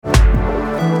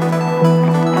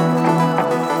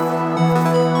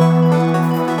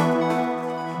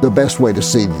The best way to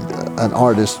see an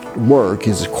artist's work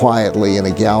is quietly in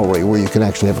a gallery where you can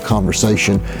actually have a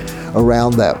conversation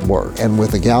around that work. And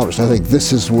with a gallerist, I think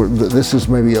this is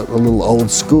maybe a little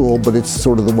old school, but it's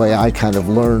sort of the way I kind of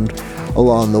learned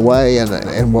along the way,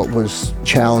 and what was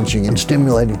challenging and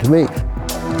stimulating to me.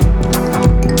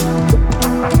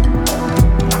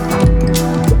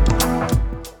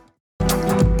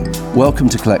 Welcome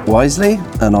to Collect Wisely,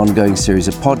 an ongoing series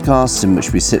of podcasts in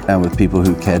which we sit down with people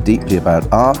who care deeply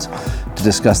about art to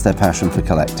discuss their passion for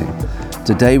collecting.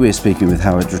 Today we are speaking with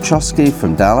Howard Ruchofsky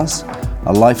from Dallas,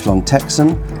 a lifelong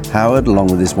Texan. Howard, along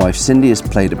with his wife Cindy, has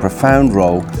played a profound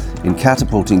role in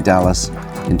catapulting Dallas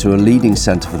into a leading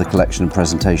center for the collection and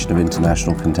presentation of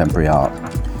international contemporary art.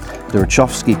 The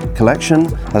Ruchofsky collection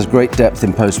has great depth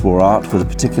in post-war art, with a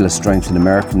particular strength in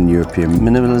American and European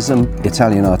minimalism,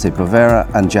 Italian arte povera,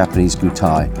 and Japanese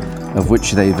gutai, of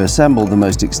which they've assembled the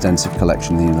most extensive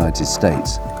collection in the United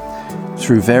States.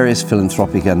 Through various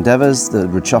philanthropic endeavors, the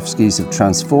Ruchofskys have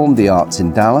transformed the arts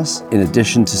in Dallas. In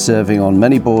addition to serving on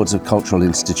many boards of cultural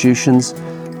institutions,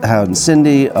 Howard and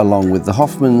Cindy, along with the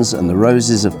Hoffmans and the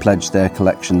Roses, have pledged their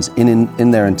collections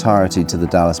in their entirety to the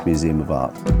Dallas Museum of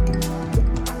Art.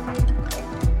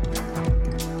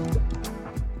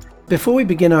 Before we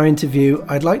begin our interview,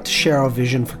 I'd like to share our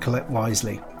vision for Collect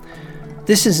Wisely.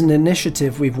 This is an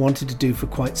initiative we've wanted to do for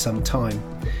quite some time,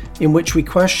 in which we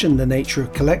question the nature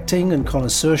of collecting and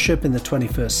connoisseurship in the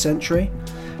 21st century,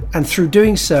 and through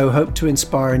doing so hope to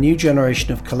inspire a new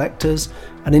generation of collectors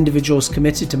and individuals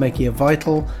committed to making a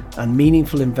vital and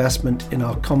meaningful investment in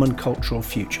our common cultural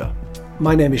future.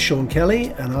 My name is Sean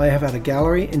Kelly, and I have had a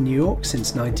gallery in New York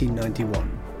since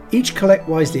 1991. Each Collect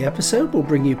Wisely episode will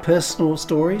bring you personal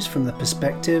stories from the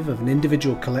perspective of an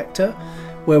individual collector,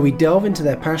 where we delve into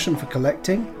their passion for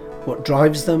collecting, what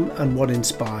drives them, and what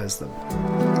inspires them.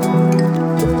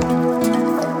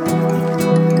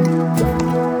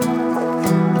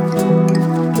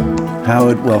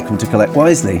 Howard, welcome to Collect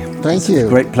Wisely. Thank you. It's a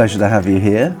great pleasure to have you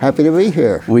here. Happy to be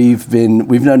here. We've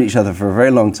known each other for a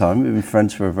very long time. We've been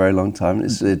friends for a very long time.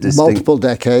 It's a multiple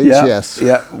decades, yes.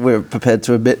 Yeah, we're prepared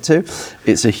to admit to.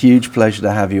 It's a huge pleasure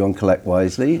to have you on Collect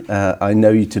Wisely. I know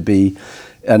you to be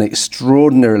an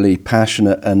extraordinarily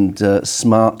passionate and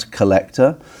smart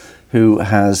collector who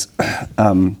has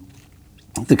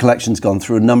the collection's gone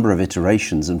through a number of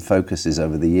iterations and focuses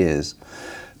over the years.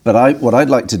 But what I'd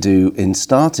like to do in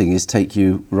starting is take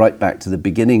you right back to the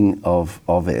beginning of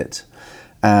it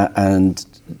and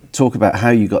talk about how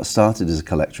you got started as a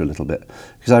collector a little bit.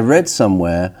 Because I read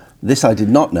somewhere, this I did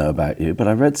not know about you, but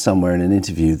I read somewhere in an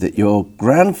interview that your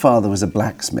grandfather was a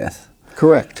blacksmith.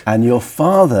 Correct. And your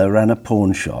father ran a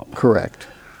pawn shop. Correct.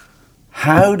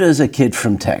 How does a kid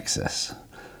from Texas,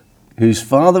 whose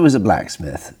father was a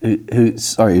blacksmith,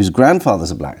 whose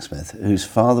grandfather's a blacksmith, whose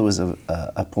father was a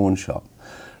pawn shop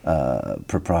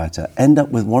proprietor, end up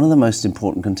with one of the most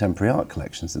important contemporary art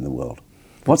collections in the world?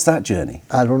 What's that journey?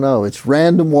 I don't know. It's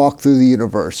random walk through the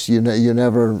universe. You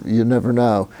never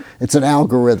know. It's an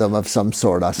algorithm of some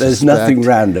sort, I suspect. There's nothing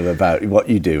random about what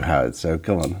you do, Howard, so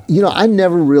come on. You know, I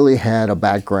never really had a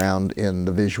background in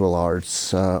the visual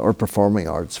arts or performing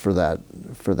arts for that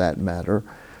matter.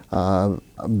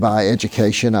 By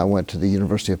education, I went to the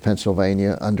University of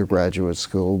Pennsylvania undergraduate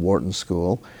school, Wharton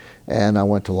School, and I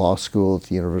went to law school at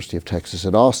the University of Texas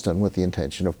at Austin with the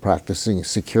intention of practicing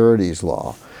securities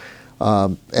law.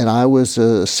 And I was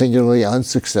a singularly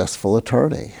unsuccessful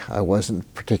attorney. I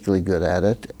wasn't particularly good at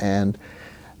it. And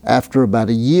after about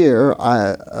a year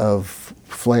of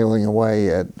flailing away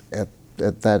at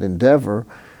that endeavor,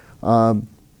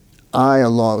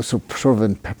 along sort of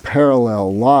in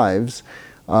parallel lives,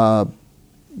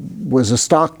 was a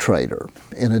stock trader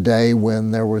in a day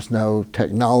when there was no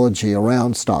technology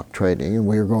around stock trading, and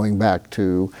we were going back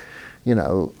to,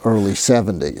 early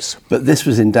 70s. But this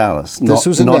was in Dallas, Not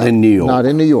in New York. Not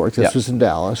in New York. This was in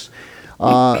Dallas.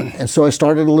 And so I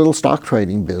started a little stock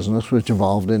trading business, which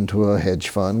evolved into a hedge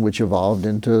fund, which evolved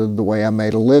into the way I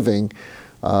made a living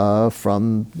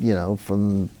from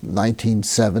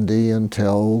 1970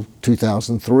 until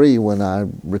 2003, when I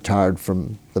retired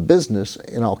from the business,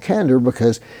 in all candor,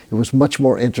 because it was much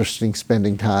more interesting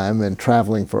spending time and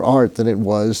traveling for art than it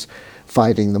was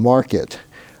fighting the market.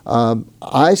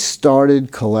 I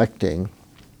started collecting,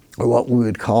 or what we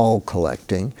would call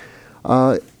collecting,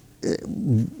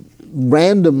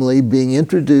 randomly being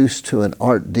introduced to an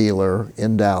art dealer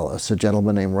in Dallas, a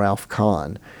gentleman named Ralph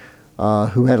Kahn,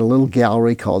 who had a little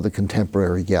gallery called the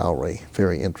Contemporary Gallery,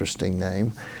 very interesting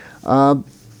name. And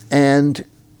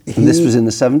this was in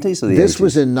the 70s or the 80s? This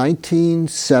was in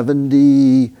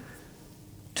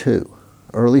 1972,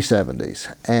 early 70s.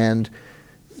 And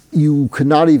you could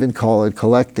not even call it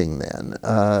collecting then.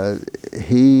 I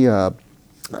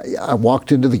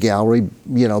walked into the gallery,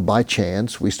 by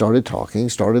chance. We started talking,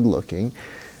 started looking.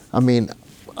 I mean,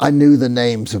 I knew the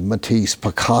names of Matisse,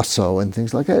 Picasso, and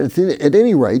things like that. At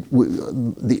any rate,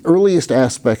 the earliest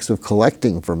aspects of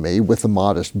collecting for me, with a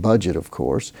modest budget, of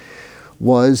course,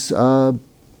 was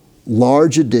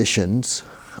large editions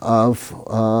of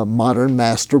modern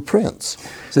master prints.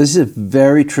 So this is a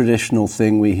very traditional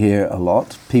thing we hear a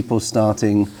lot. People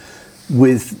starting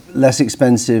with less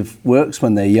expensive works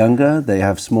when they're younger, they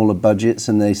have smaller budgets,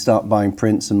 and they start buying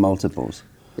prints and multiples.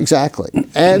 Exactly,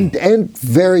 and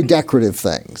very decorative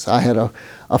things. I had a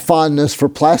fondness for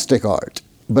plastic art,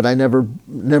 but I never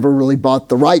really bought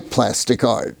the right plastic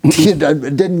art. It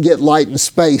didn't get light and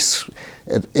space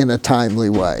in a timely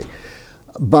way.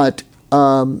 But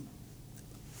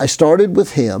I started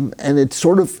with him, and it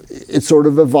sort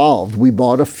of evolved. We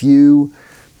bought a few.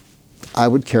 I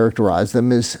would characterize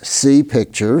them as C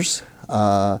pictures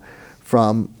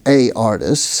from A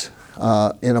artists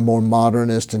in a more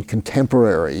modernist and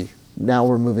contemporary. Now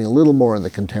we're moving a little more in the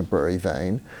contemporary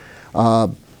vein.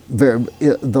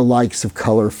 The likes of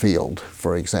Colorfield,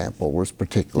 for example, was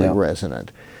particularly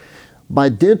resonant. By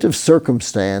dint of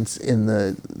circumstance,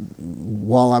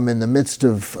 while I'm in the midst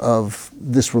of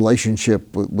this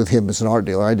relationship with him as an art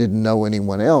dealer, I didn't know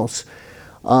anyone else.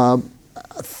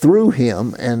 Through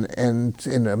him, and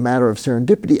in a matter of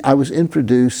serendipity, I was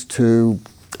introduced to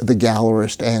the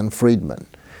gallerist Anne Friedman,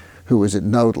 who was at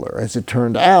Knoedler. As it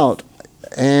turned out,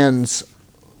 Anne's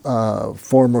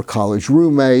former college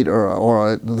roommate,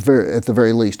 or at the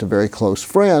very least a very close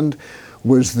friend,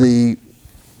 was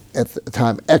at the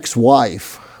time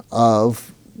ex-wife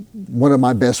of one of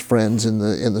my best friends in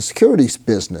the securities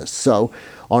business. So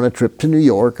on a trip to New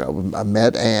York, I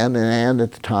met Anne, and Anne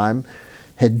at the time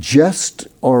had just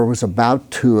or was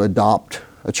about to adopt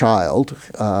a child,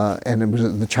 and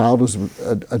the child was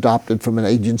adopted from an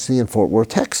agency in Fort Worth,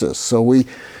 Texas. So we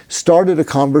started a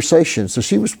conversation. So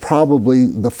she was probably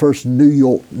the first New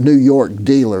York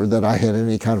dealer that I had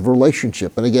any kind of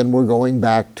relationship. And again, we're going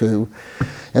back to,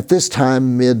 at this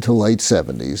time, mid to late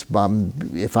 70s.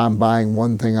 If I'm buying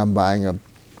one thing, I'm buying a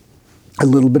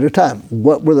little bit of time.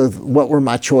 What were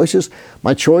my choices?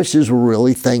 My choices were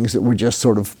really things that were just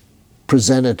sort of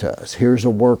presented to us. Here's a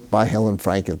work by Helen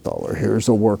Frankenthaler. Here's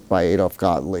a work by Adolf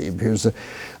Gottlieb. Here's a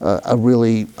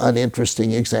really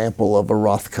uninteresting example of a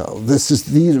Rothko.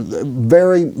 These are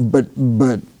very, but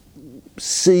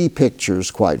C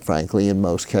pictures, quite frankly, in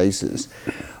most cases.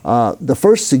 The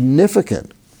first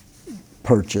significant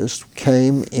purchase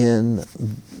came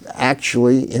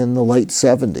actually in the late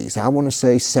 70s. I want to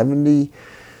say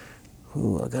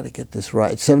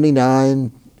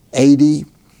 79, 80,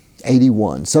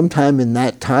 81, sometime in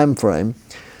that time frame,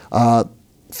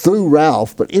 through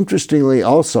Ralph, but interestingly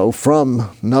also from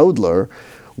Knoedler,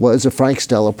 was a Frank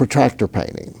Stella protractor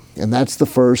painting. And that's the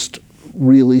first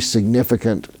really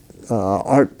significant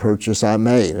art purchase I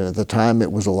made. And at the time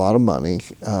it was a lot of money,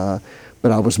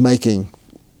 but I was making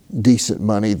decent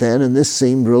money then, and this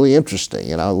seemed really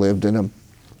interesting. And I lived in a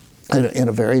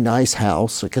very nice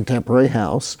house, a contemporary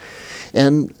house.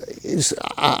 And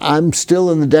I'm still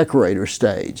in the decorator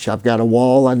stage. I've got a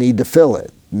wall, I need to fill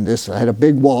it. And I had a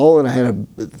big wall and I had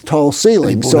a tall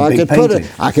ceiling, so I could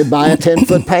buy a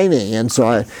 10-foot painting. And so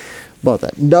I bought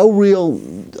that.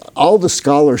 All the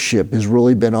scholarship has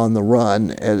really been on the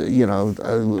run,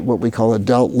 what we call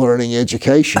adult learning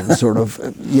education, sort of,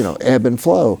 ebb and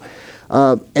flow.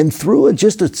 And through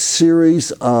just a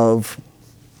series of,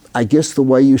 I guess the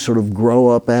way you sort of grow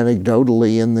up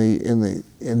anecdotally in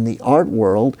the art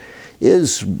world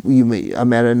is I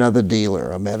met another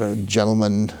dealer. I met a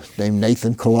gentleman named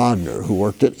Nathan Kolodner who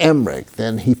worked at Emmerich.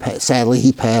 Then sadly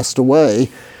he passed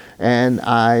away, and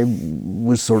I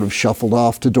was sort of shuffled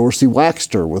off to Dorsey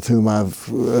Waxter, with whom I've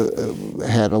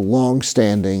had a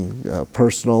long-standing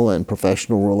personal and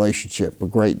professional relationship. A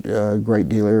great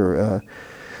dealer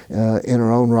in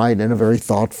her own right, and a very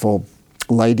thoughtful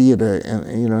lady,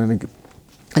 and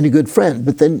a good friend.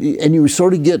 But then, and you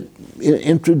sort of get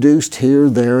introduced here,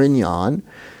 there, and yon.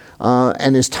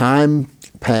 And as time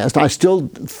passed, I still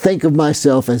think of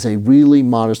myself as a really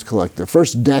modest collector.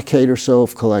 First decade or so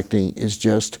of collecting is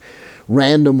just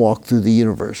random walk through the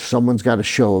universe. Someone's got a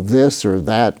show of this or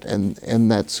that,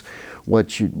 and that's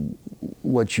what you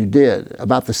did.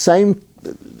 About the same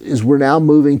is we're now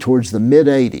moving towards the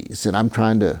mid-'80s, and I'm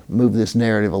trying to move this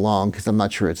narrative along because I'm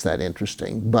not sure it's that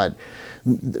interesting. But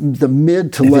the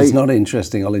mid to late... If it's not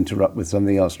interesting, I'll interrupt with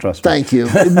something else, trust me. Thank you.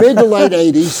 Mid to late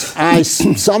 80s, I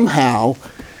somehow,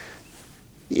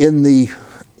 in the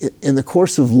in the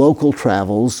course of local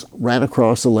travels, ran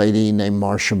across a lady named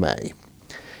Marcia May.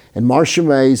 And Marcia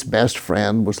May's best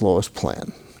friend was Lois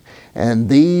Plin. And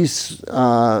these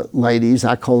ladies,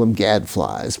 I call them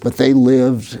gadflies, but they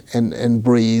lived and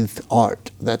breathed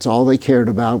art. That's all they cared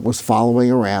about, was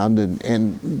following around.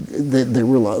 And they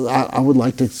were, I would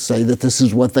like to say that this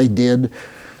is what they did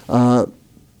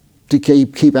to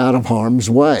keep out of harm's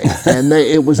way. And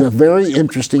it was a very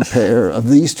interesting pair of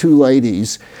these two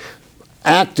ladies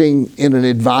acting in an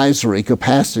advisory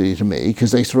capacity to me,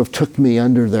 because they sort of took me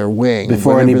under their wing.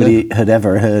 Before anybody had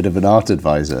ever heard of an art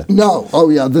advisor. No. Oh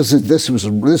yeah, this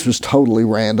was totally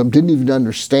random. Didn't even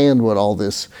understand what all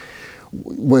this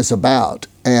was about.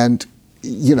 And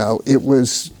it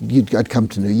was, I'd come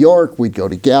to New York, we'd go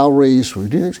to galleries,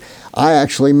 we'd do things. I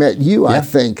actually met you, I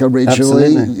think,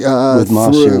 originally with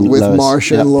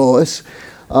Marcia and Lois.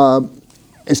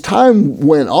 As time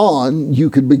went on, you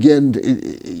could begin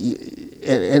to,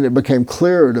 and it became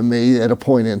clearer to me at a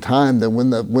point in time that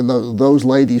when those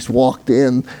ladies walked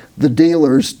in, the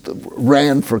dealers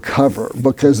ran for cover,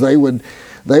 because they would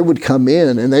come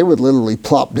in and they would literally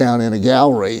plop down in a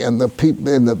gallery, and the people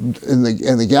and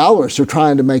the gallerists are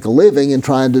trying to make a living and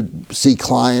trying to see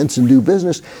clients and do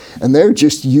business, and they're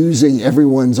just using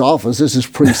everyone's office. This is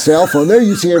pre-cell phone. They're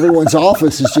using everyone's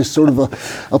office as just sort of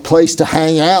a place to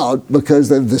hang out, because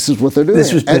this is what they're doing.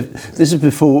 This is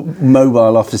before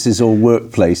mobile offices or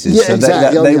workplaces. Yeah, so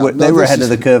exactly. They were ahead of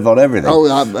the curve on everything.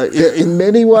 In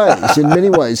many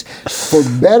ways. For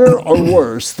better or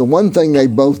worse, the one thing they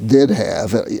both did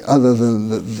have, other than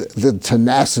the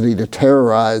tenacity to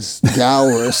terrorize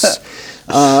gallerists,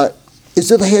 is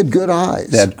that they had good eyes.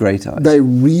 They had great eyes. They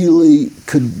really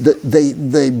could.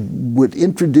 They would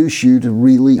introduce you to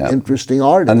really interesting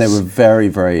artists. And they were very,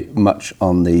 very much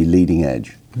on the leading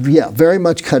edge. Yeah, very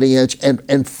much cutting edge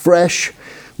and fresh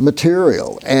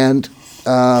material. And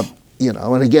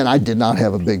and again, I did not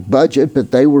have a big budget,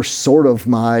 but they were sort of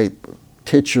my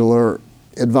titular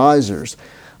advisors.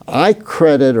 I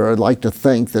credit, or I'd like to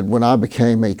think, that when I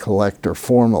became a collector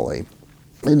formally,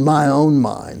 in my own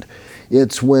mind,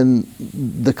 it's when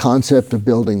the concept of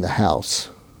building the house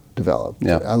developed.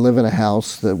 Yeah. I live in a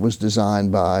house that was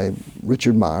designed by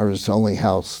Richard Meyer. It's the only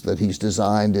house that he's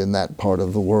designed in that part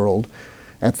of the world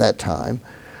at that time.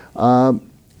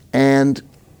 And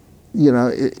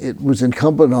it was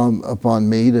incumbent upon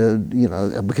me to,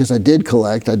 because I did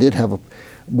collect,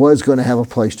 was going to have a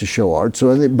place to show art.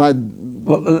 So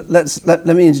let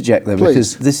me interject there.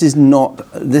 Please. Because this is not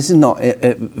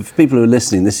for people who are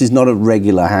listening, this is not a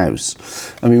regular house.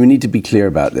 I mean, we need to be clear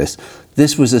about this.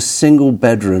 This was a single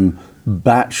bedroom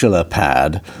bachelor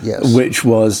pad, yes, which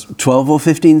was 12 or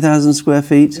 15,000 square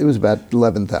feet. It was about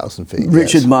 11,000 feet.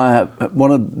 Richard yes. Meyer,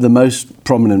 one of the most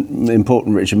prominent,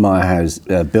 important Richard Meyer house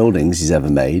buildings he's ever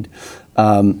made.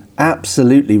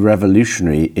 Absolutely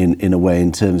revolutionary in a way,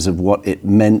 in terms of what it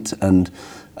meant and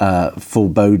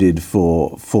foreboded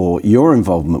for your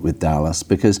involvement with Dallas,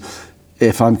 because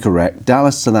if I'm correct,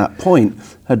 Dallas to that point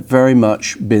had very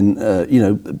much been,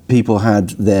 people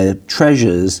had their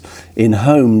treasures in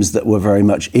homes that were very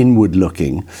much inward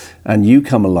looking, and you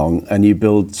come along and you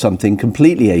build something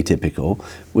completely atypical,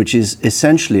 which is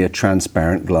essentially a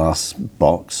transparent glass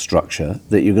box structure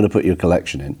that you're going to put your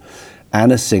collection in,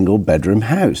 and a single bedroom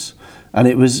house. And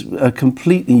it was a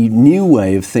completely new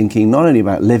way of thinking, not only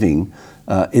about living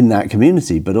in that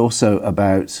community, but also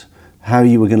about how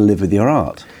you were going to live with your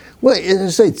art. Well,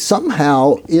 as I say,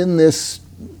 somehow in this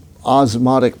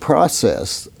osmotic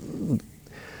process,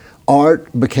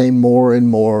 art became more and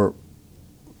more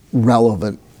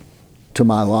relevant to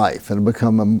my life, and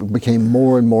it became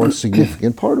more and more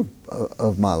significant part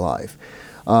of my life.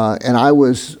 And I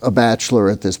was a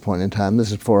bachelor at this point in time. This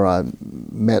is before I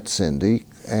met Cindy,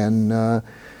 and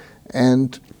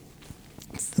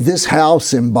this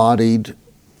house embodied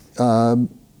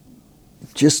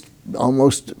just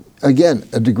almost, again,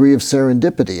 a degree of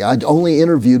serendipity. I'd only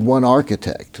interviewed one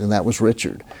architect, and that was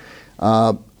Richard.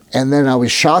 And then I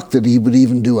was shocked that he would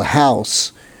even do a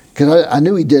house, because I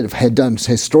knew he had done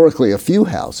historically a few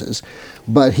houses,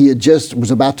 but he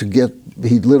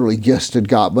literally just had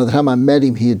got, by the time I met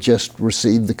him, he had just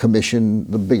received the commission,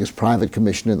 the biggest private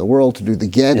commission in the world, to do the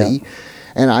Getty. Yeah.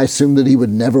 And I assumed that he would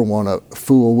never want to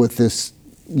fool with this,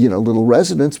 little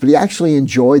residence, but he actually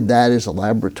enjoyed that as a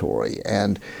laboratory.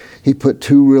 And he put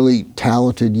two really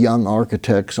talented young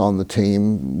architects on the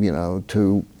team,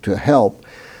 to help.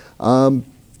 And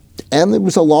it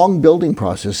was a long building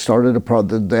process.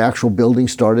 The actual building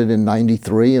started in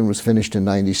 '93 and was finished in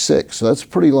 '96. So that's a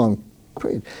pretty long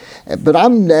period. But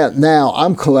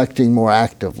I'm collecting more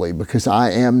actively, because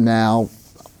I am now,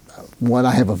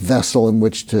 I have a vessel in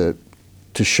which to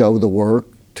to show the work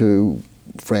to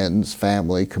friends,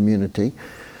 family, community.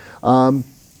 And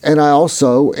I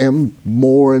also am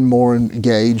more and more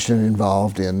engaged and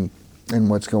involved in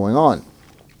what's going on.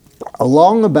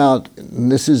 Along about,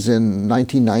 and this is in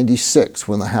 1996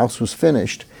 when the house was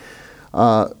finished,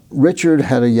 Richard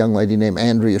had a young lady named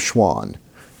Andrea Schwann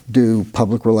do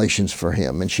public relations for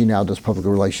him, and she now does public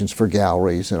relations for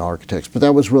galleries and architects. But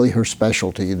that was really her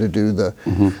specialty, to do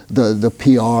the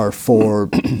PR for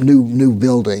new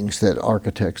buildings that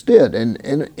architects did. And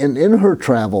in her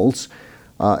travels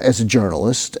as a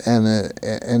journalist and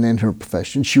in her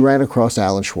profession, she ran across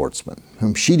Alan Schwartzman,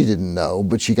 whom she didn't know,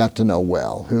 but she got to know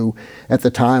well, who at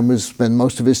the time spent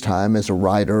most of his time as a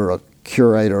writer, a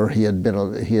curator. He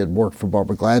had worked for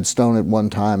Barbara Gladstone at one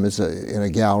time in a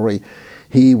gallery.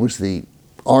 He was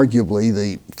arguably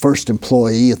the first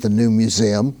employee at the new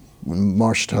museum when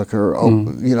Marsh Tucker,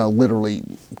 literally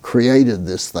created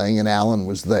this thing, and Alan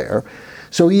was there.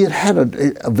 So he had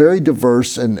a very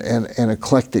diverse and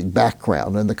eclectic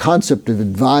background, and the concept of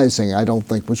advising, I don't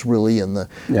think, was really in the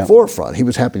forefront. He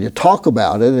was happy to talk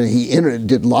about it, and he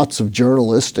did lots of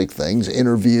journalistic things,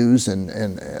 interviews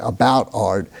and about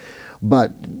art,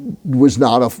 but there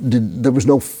was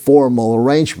no formal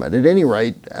arrangement. At any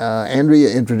rate, Andrea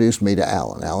introduced me to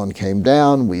Alan. Alan came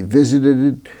down, we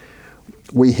visited,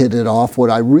 we hit it off. What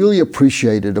I really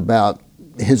appreciated about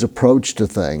his approach to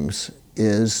things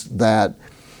is that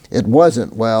it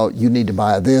wasn't, well, you need to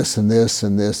buy this and this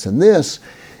and this and this.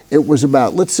 It was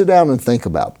about, let's sit down and think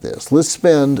about this. Let's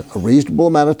spend a reasonable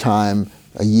amount of time,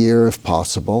 a year if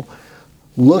possible,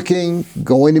 looking,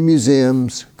 going to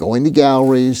museums, going to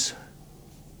galleries,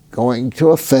 going to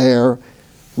a fair.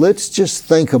 Let's just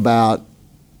think about,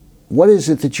 what is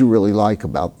it that you really like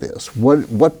about this?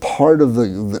 What part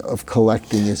of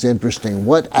collecting is interesting?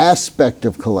 What aspect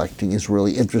of collecting is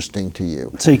really interesting to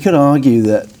you? So you could argue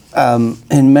that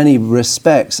in many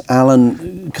respects,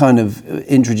 Alan kind of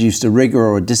introduced a rigor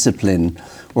or a discipline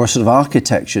or a sort of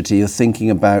architecture to your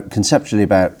thinking conceptually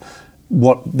about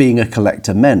what being a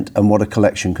collector meant and what a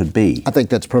collection could be. I think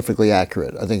that's perfectly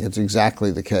accurate. I think it's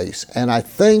exactly the case. And I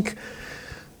think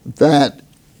that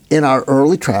in our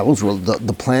early travels,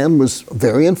 the plan was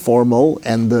very informal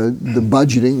and the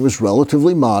budgeting was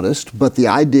relatively modest, but the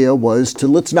idea was to,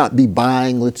 let's not be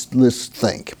buying, let's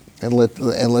think. And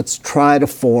let's try to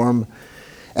form,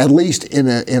 at least in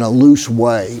a loose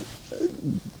way,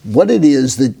 what it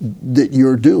is that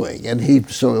you're doing. And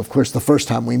so of course the first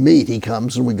time we meet, he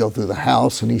comes and we go through the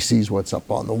house and he sees what's up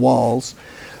on the walls.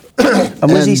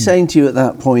 And was he saying to you at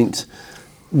that point,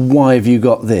 why have you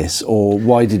got this, or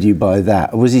why did you buy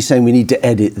that? Or was he saying we need to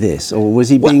edit this, or was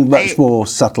he being much more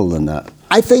subtle than that?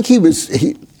 I think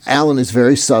Alan is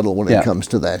very subtle when it comes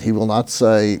to that. He will not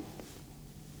say,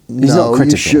 no,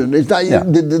 you shouldn't. It's not,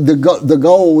 the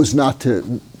goal was not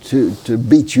to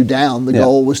beat you down. The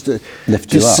goal was to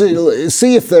lift you up.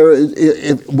 See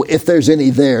if there's any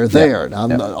there. Now,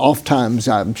 oftentimes,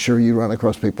 I'm sure you run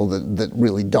across people that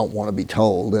really don't want to be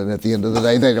told, and at the end of the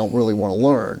day, they don't really want to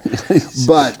learn.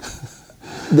 But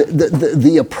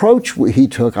the approach he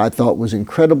took, I thought, was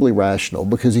incredibly rational,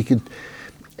 because he could,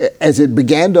 as it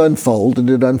began to unfold, and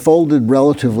it unfolded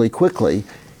relatively quickly,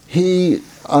 he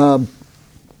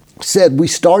said we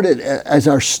started as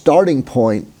our starting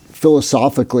point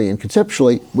philosophically and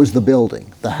conceptually was the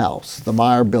building, the house, the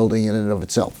Meyer building in and of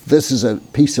itself. This is a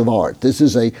piece of art. This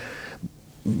is a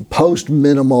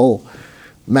post-minimal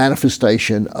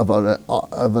manifestation of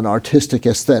an artistic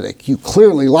aesthetic. You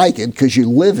clearly like it because you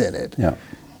live in it. Yeah.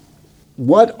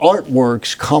 What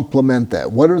artworks complement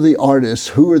that? What are the artists?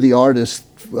 Who are the artists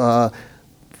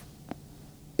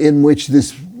in which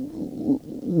this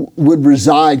would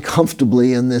reside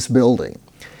comfortably in this building?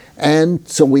 And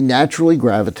so we naturally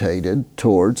gravitated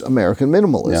towards American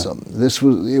minimalism.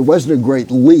 Yeah. It wasn't a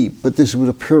great leap, but this was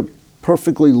a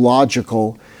perfectly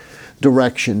logical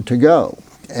direction to go.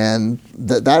 And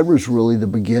that was really the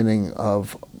beginning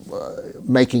of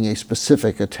making a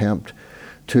specific attempt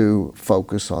to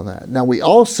focus on that. Now we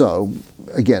also,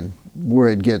 again, where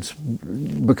it gets,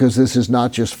 because this is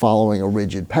not just following a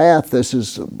rigid path, this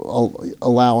is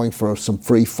allowing for some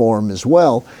free form as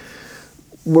well.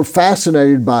 We're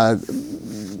fascinated by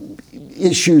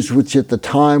issues which at the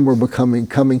time were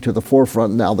coming to the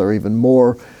forefront. Now they're even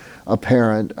more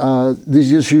apparent.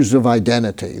 These issues of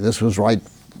identity. This was right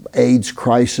AIDS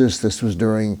crisis. This was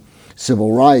during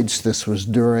civil rights. This was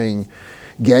during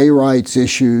gay rights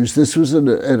issues. This was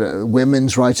at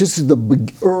women's rights. This is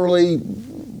the early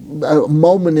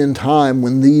moment in time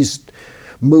when these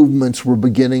movements were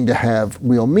beginning to have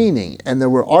real meaning. And there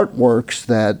were artworks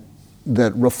that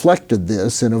that reflected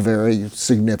this in a very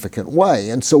significant way.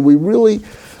 And so we really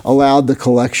allowed the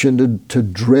collection to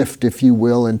drift, if you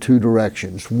will, in two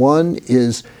directions. One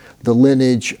is the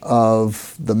lineage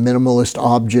of the minimalist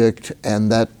object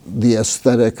and that the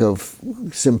aesthetic of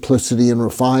simplicity and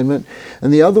refinement.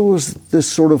 And the other was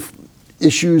this sort of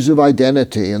issues of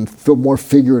identity and more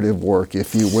figurative work,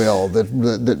 if you will,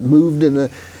 that moved in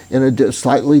a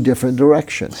slightly different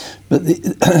direction. But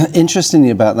interestingly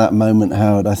about that moment,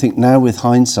 Howard, I think now with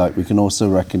hindsight we can also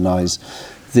recognize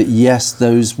that yes,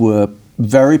 those were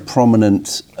very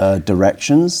prominent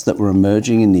directions that were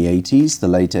emerging in the 80s, the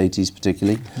late 80s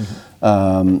particularly,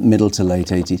 middle to late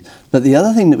 80s. But the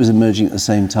other thing that was emerging at the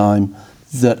same time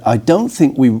that I don't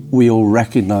think we all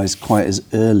recognized quite as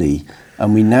early,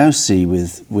 and we now see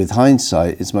with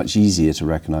hindsight, it's much easier to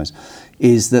recognize,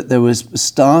 is that there was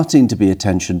starting to be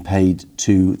attention paid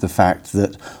to the fact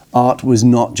that art was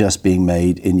not just being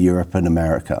made in Europe and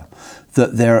America,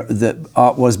 that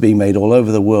art was being made all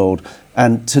over the world,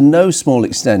 and to no small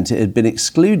extent it had been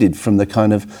excluded from the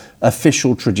kind of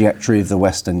official trajectory of the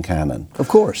Western canon. Of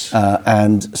course.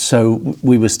 And so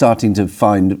we were starting to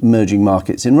find emerging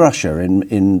markets in Russia,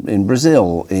 in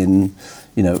Brazil, in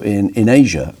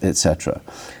Asia, etc.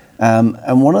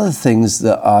 And one of the things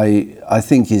that I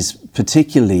think is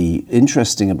particularly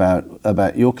interesting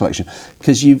about your collection,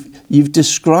 because you've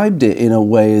described it in a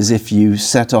way as if you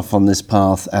set off on this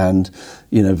path and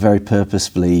very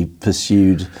purposefully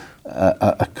pursued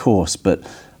a course, but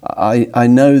I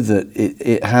know that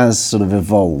it has sort of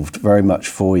evolved very much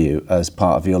for you as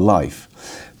part of your life.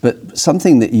 But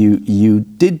something that you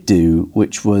did do,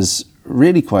 which was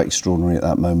really quite extraordinary at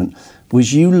that moment,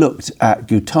 was you looked at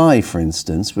Gutai, for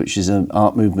instance, which is an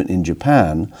art movement in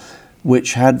Japan,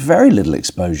 which had very little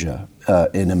exposure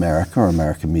in America or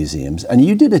American museums, and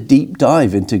you did a deep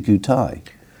dive into Gutai.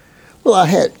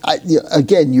 Well,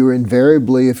 again, you're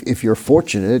invariably, if you're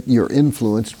fortunate, you're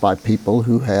influenced by people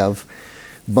who have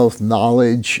both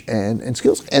knowledge and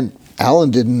skills. And Alan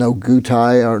didn't know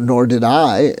Gutai, nor did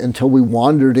I, until we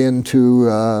wandered into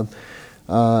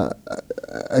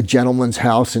a gentleman's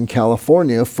house in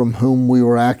California from whom we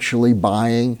were actually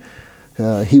buying.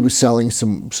 He was selling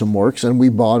some works, and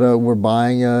we're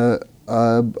buying an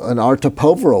Arta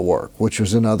Povera work, which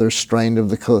was another strain of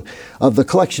the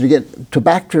collection. Again, to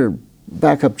back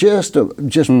up just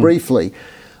briefly,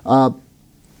 American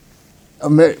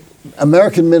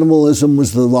minimalism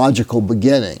was the logical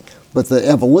beginning, but the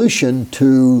evolution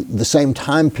to the same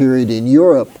time period in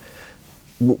Europe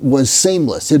was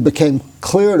seamless. It became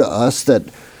clear to us that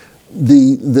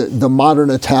the modern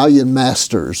Italian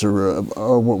masters, or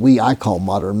what I call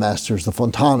modern masters, the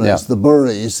Fontanas, the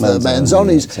Burris, the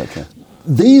Manzonis,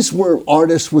 these were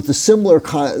artists with a similar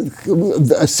kind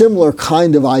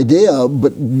of idea,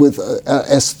 but with an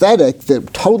aesthetic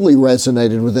that totally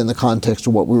resonated within the context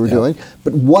of what we were doing,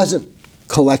 but wasn't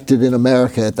collected in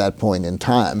America at that point in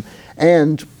time.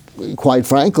 And quite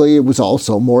frankly, it was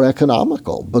also more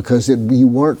economical because you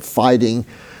weren't fighting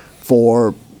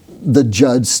for the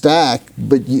Judd stack,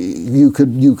 but you could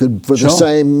for the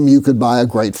same, you could buy a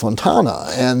great Fontana,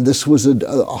 and this was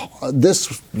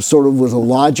this sort of was a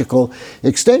logical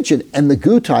extension. And the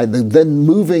Gutai, then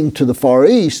moving to the Far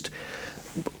East,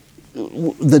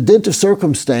 the dint of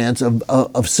circumstance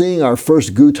of seeing our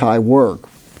first Gutai work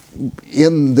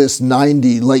in this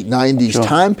late 90s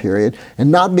time period, and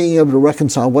not being able to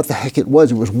reconcile what the heck it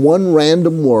was. It was one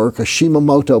random work, a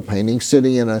Shimamoto painting,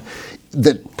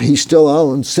 that he still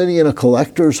owns, sitting in a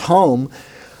collector's home,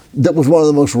 that was one of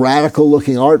the most radical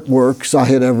looking artworks I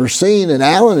had ever seen and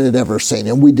Alan had ever seen,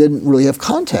 and we didn't really have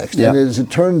context. And as it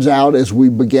turns out, as we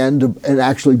began to and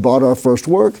actually bought our first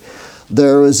work,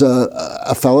 there is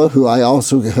a fellow who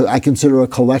I consider a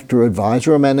collector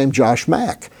advisor, a man named Josh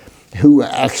Mack, who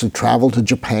actually traveled to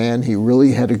Japan. He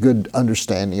really had a good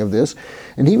understanding of this,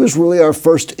 and he was really our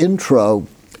first intro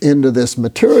into this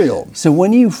material. So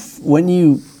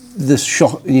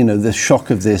the shock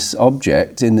of this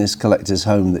object in this collector's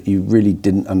home that you really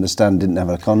didn't understand, didn't have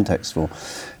a context for,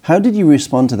 how did you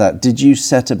respond to that? Did you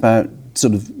set about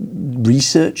sort of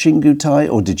researching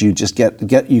Gutai, or did you just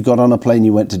you got on a plane,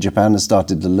 you went to Japan and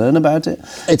started to learn about it?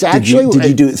 It's actually... Did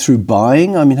you do it through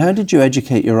buying? I mean, how did you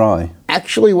educate your eye?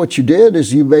 Actually, what you did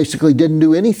is you basically didn't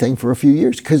do anything for a few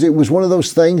years, because it was one of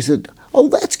those things that,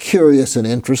 that's curious and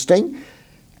interesting.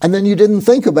 And then you didn't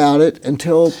think about it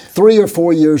until 3 or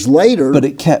 4 years later. But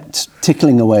it kept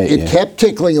tickling away at you. It kept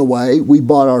tickling away. We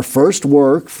bought our first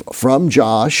work from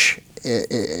Josh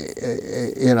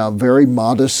in a very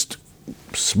modest,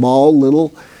 small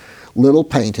little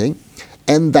painting.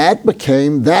 And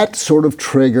that sort of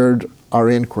triggered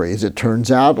our inquiry. As it turns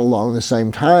out, along the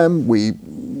same time, we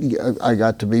I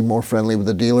got to be more friendly with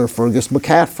the dealer, Fergus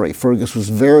McCaffrey. Fergus was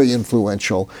very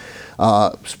influential,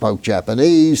 spoke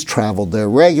Japanese, traveled there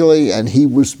regularly, and he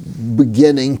was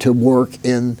beginning to work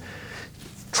in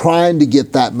trying to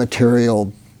get that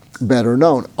material better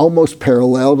known. Almost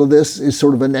parallel to this is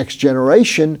sort of a next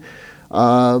generation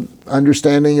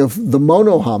understanding of the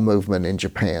Monoha movement in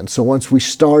Japan. So once we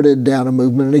started down a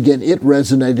movement, and again, it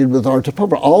resonated with art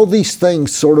typography. All these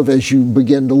things sort of as you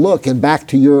begin to look, and back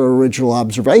to your original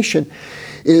observation,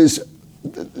 is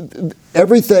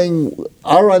everything,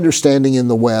 our understanding in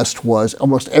the West was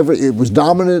it was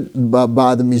dominant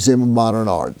by the Museum of Modern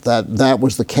Art. That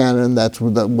was the canon, that's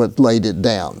what laid it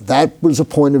down. That was a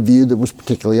point of view that was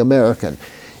particularly American.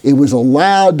 It was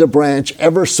allowed to branch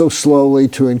ever so slowly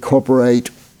to incorporate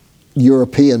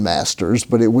European masters,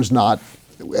 but it was not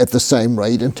at the same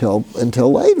rate until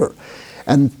later.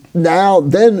 And now,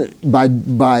 then,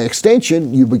 by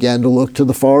extension, you began to look to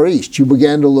the Far East. You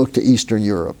began to look to Eastern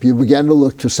Europe. You began to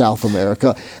look to South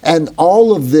America. And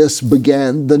all of this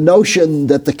began, the notion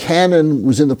that the canon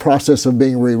was in the process of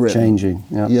being rewritten. Changing,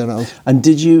 yeah. You know? And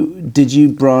did you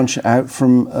branch out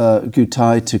from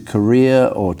Gutai to Korea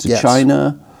or to Yes.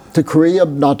 China? To Korea,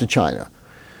 not to China.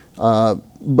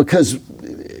 Because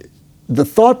the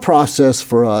thought process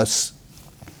for us,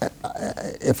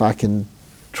 if I can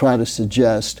try to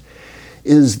suggest,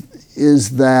 is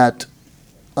that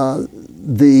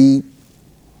the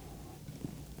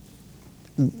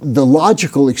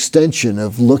logical extension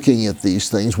of looking at these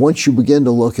things, once you begin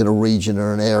to look at a region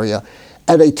or an area,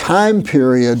 at a time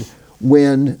period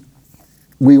when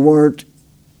we weren't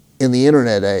in the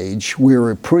internet age, we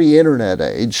were a pre-internet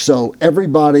age, so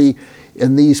everybody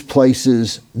in these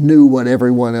places knew what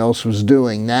everyone else was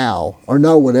doing now, or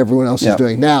know what everyone else is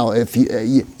doing now. If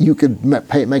you could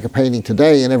make a painting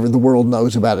today, and the world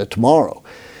knows about it tomorrow.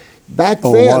 Back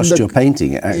or then, whilst you're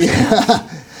painting it, actually.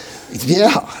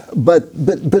 But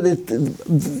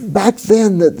back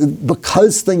then,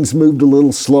 because things moved a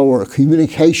little slower,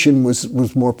 communication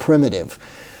was more primitive.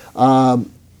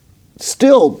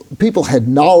 Still, people had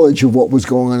knowledge of what was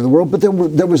going on in the world, but there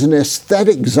was an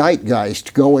aesthetic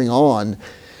zeitgeist going on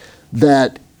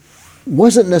that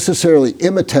wasn't necessarily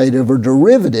imitative or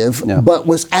derivative, but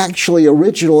was actually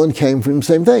original and came from the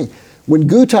same thing. When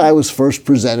Gutai was first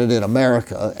presented in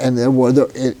America, and there were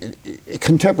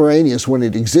contemporaneous when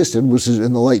it existed, was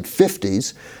in the late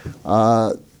 50s,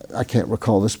 I can't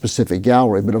recall the specific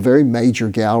gallery, but a very major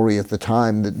gallery at the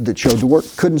time that showed the work.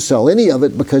 Couldn't sell any of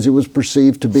it because it was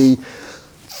perceived to be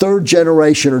third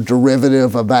generation or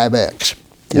derivative of Babex.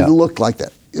 It looked like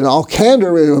that. In all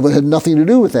candor, it had nothing to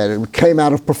do with that. It came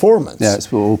out of performance. Yeah,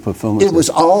 it's all performance.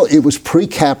 It was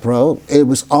pre-Capro.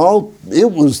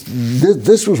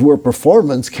 This was where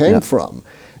performance came from.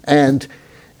 And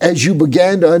as you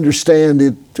began to understand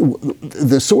it,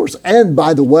 the source, and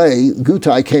by the way,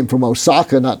 Gutai came from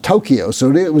Osaka, not Tokyo,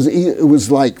 so it was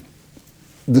like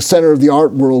the center of the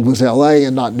art world was L.A.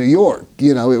 and not New York.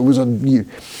 You know, it was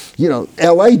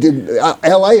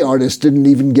L.A. artists didn't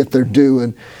even get their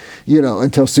due,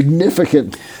 until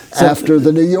significant after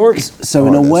the New York. So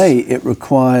in a way, it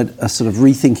required a sort of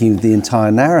rethinking of the entire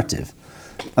narrative.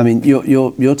 I mean,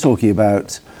 you're talking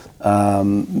about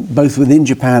both within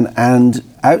Japan and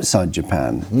outside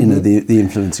Japan, the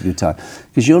influence of Gutai.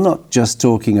 Because you're not just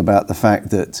talking about the fact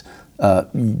that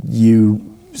you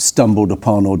stumbled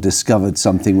upon or discovered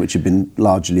something which had been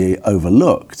largely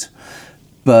overlooked,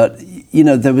 but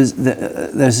there's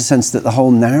a sense that the whole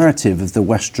narrative of the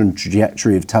Western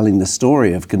trajectory of telling the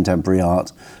story of contemporary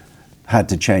art had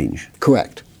to change.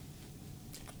 Correct.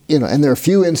 And there are a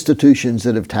few institutions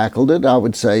that have tackled it. I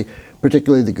would say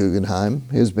particularly the Guggenheim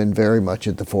has been very much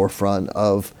at the forefront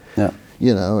of, and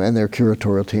their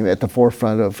curatorial team at the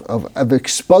forefront of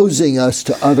exposing us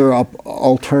to other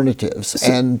alternatives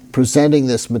and presenting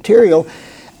this material.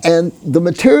 And the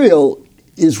material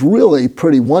is really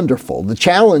pretty wonderful. The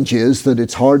challenge is that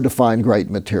it's hard to find great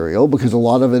material because a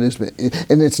lot of it is,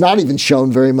 and it's not even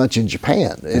shown very much in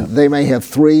Japan. They may have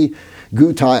 3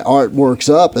 Gutai artworks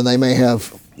up and they may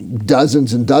have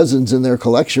dozens and dozens in their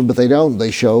collection, but they don't.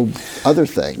 They show other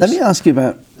things. Let me ask you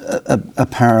about a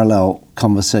parallel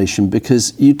conversation,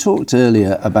 because you talked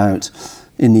earlier about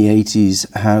in the 80s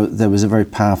how there was a very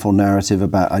powerful narrative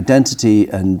about identity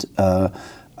and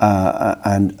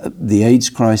the AIDS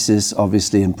crisis,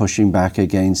 obviously, and pushing back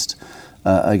against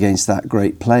that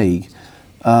Great Plague.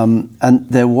 And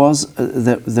there was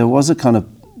a kind of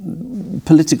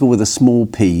political with a small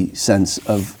p sense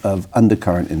of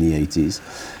undercurrent in the 80s.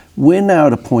 We're now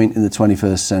at a point in the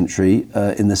 21st century,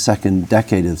 in the second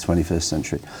decade of the 21st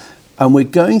century, and we're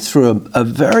going through a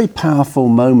very powerful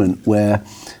moment where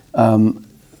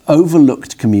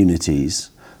overlooked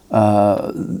communities,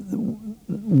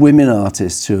 women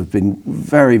artists who have been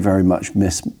very, very much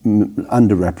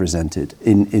underrepresented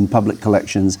in public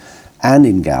collections and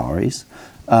in galleries.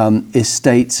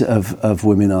 Estates of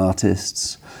women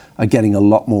artists are getting a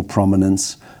lot more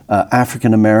prominence.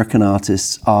 African American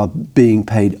artists are being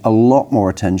paid a lot more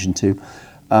attention to.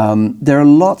 There are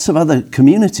lots of other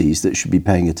communities that should be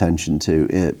paying attention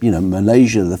to.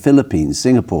 Malaysia, the Philippines,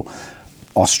 Singapore,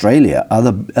 Australia,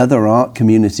 other art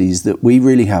communities that we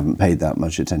really haven't paid that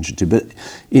much attention to. But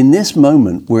in this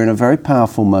moment, we're in a very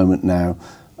powerful moment now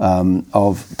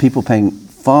of people paying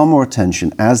far more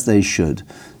attention, as they should,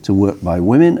 to work by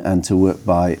women and to work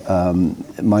by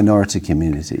minority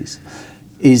communities.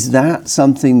 Is that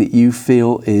something that you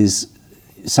feel is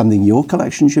something your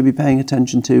collection should be paying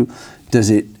attention to? Does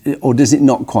it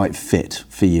not quite fit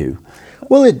for you?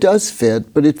 Well, it does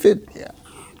fit, but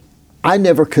I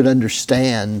never could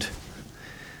understand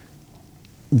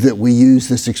that we use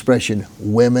this expression,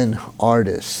 women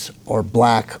artists or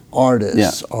black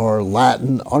artists or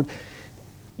Latin art.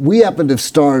 We happen to have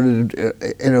started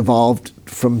and evolved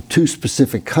from two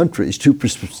specific countries, two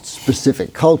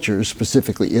specific cultures,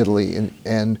 specifically Italy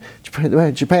and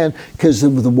Japan, because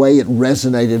of the way it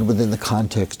resonated within the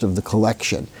context of the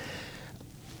collection.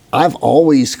 I've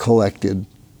always collected,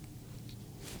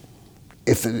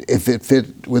 if it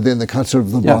fit within the concept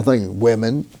of the thing,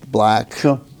 women, black,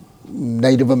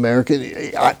 Native American.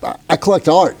 I collect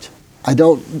art. I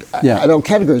don't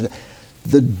categorize it.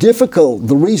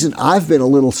 The reason I've been a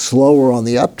little slower on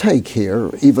the uptake here,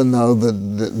 even though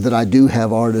that I do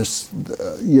have artists,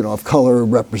 of color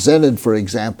represented, for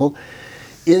example,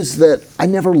 is that I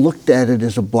never looked at it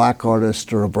as a black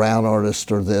artist or a brown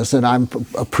artist or this, and I'm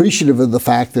appreciative of the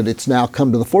fact that it's now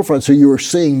come to the forefront. So you are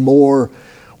seeing more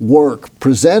work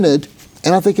presented,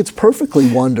 and I think it's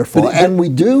perfectly wonderful. And we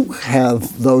do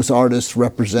have those artists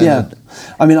represented. Yeah,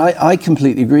 I mean, I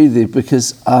completely agree with you,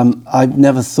 because I've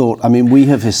never thought, we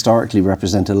have historically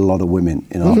represented a lot of women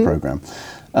in our program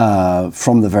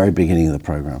from the very beginning of the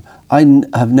program. I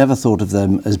have never thought of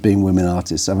them as being women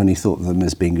artists. I've only thought of them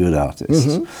as being good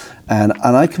artists. And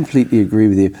I completely agree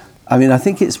with you. I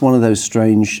think it's one of those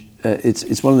strange,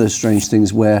 it's one of those strange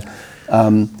things where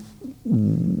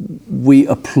we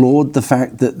applaud the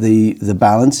fact that the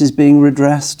balance is being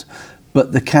redressed,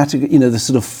 but the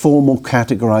sort of formal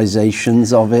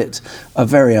categorizations of it are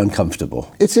very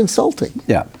uncomfortable. It's insulting.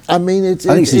 Yeah. I think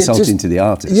it's insulting to the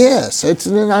artist. Yes,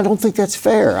 and I don't think that's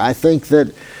fair. I think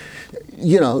that,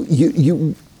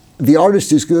 the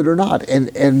artist is good or not,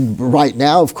 and right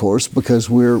now, of course, because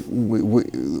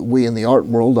we in the art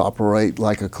world operate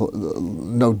like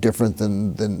no different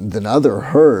than other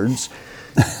herds.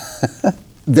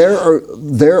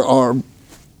 There are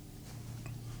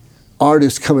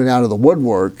artists coming out of the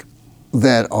woodwork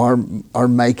that are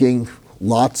making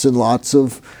lots and lots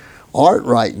of art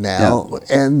right now,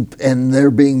 and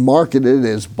they're being marketed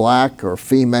as black or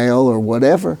female or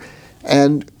whatever,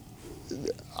 and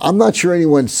I'm not sure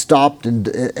anyone stopped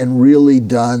and really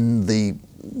done the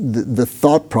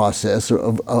thought process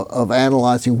of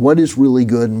analyzing what is really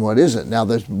good and what isn't. Now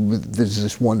there's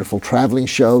this wonderful traveling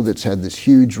show that's had this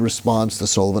huge response. The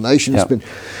Soul of a Nation has been,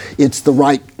 it's the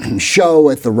right show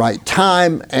at the right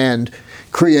time and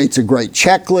creates a great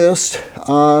checklist.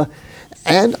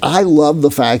 And I love the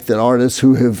fact that artists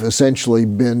who have essentially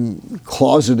been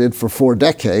closeted for 4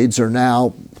 decades are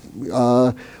now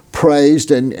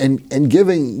praised and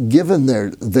given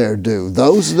their due.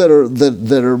 Those that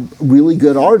are really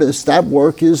good artists, that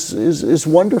work is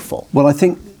wonderful. Well, I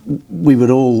think we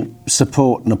would all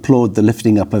support and applaud the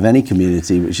lifting up of any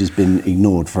community which has been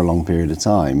ignored for a long period of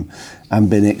time and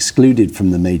been excluded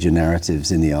from the major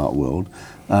narratives in the art world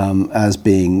as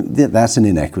being, that's an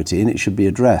inequity and it should be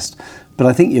addressed. But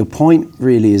I think your point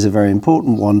really is a very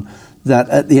important one, that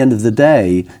at the end of the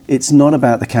day, it's not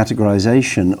about the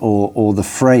categorization or the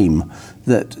frame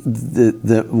that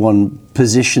one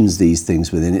positions these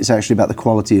things within. It's actually about the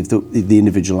quality of the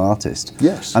individual artist.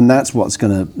 Yes. And that's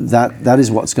that is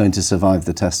what's going to survive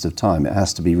the test of time. It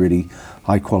has to be really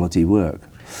high quality work.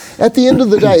 At the end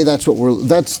of the day,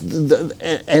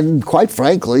 and quite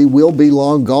frankly, we'll be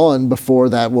long gone before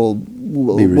that will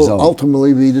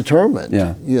ultimately be determined.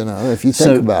 Yeah. If you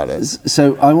think about it.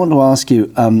 So I want to ask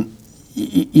you,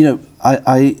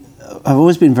 I've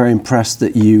always been very impressed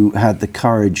that you had the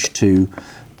courage to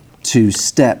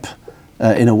step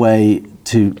in a way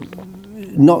to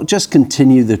not just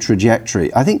continue the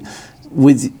trajectory. I think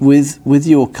with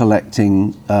your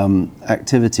collecting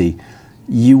activity,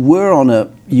 you were on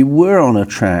a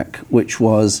track which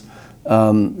was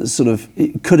sort of,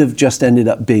 it could have just ended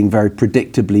up being very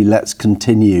predictably, let's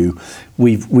continue.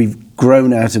 We've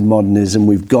grown out of modernism,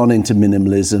 we've gone into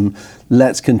minimalism,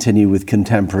 let's continue with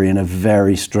contemporary in a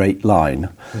very straight line.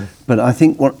 But I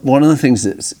think one of the things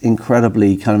that's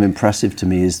incredibly kind of impressive to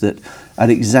me is that at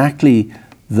exactly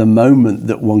the moment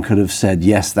that one could have said,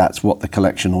 yes, that's what the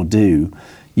collection will do,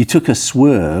 you took a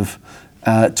swerve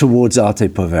towards Arte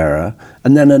Povera,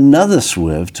 and then another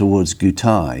swerve towards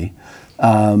Gutai,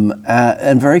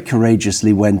 and very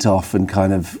courageously went off and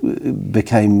kind of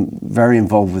became very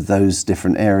involved with those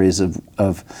different areas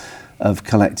of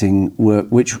collecting work,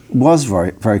 which was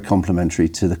very, very complementary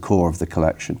to the core of the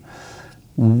collection.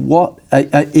 What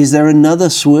is there another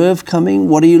swerve coming?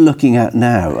 What are you looking at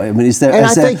now? I mean, is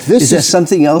there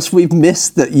something else we've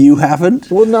missed that you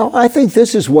haven't? Well, no, I think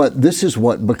this is what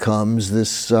becomes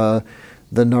this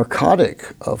the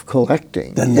narcotic of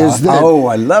collecting. I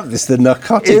love this. The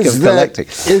narcotic of collecting.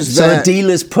 So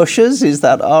dealers pushers, is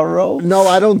that our role? No,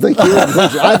 I don't think you're.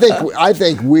 I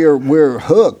think we're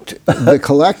hooked. The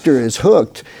collector is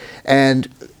hooked, and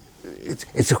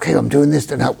it's okay. I'm doing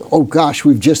this, and oh gosh,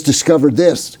 we've just discovered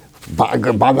this. Bye,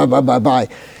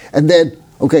 and then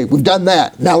okay, we've done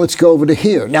that. Now let's go over to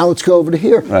here. Now let's go over to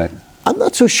here. Right. I'm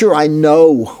not so sure I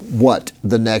know what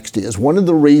the next is. One of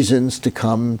the reasons to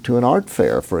come to an art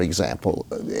fair, for example,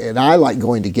 and I like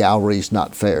going to galleries,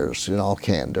 not fairs, in all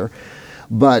candor,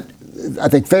 but I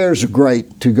think fairs are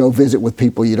great to go visit with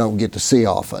people you don't get to see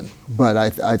often. But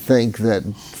I think that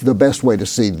the best way to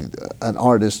see an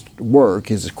artist's work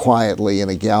is quietly in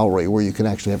a gallery where you can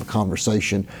actually have a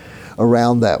conversation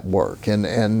around that work and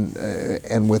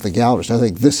with the gallerist. I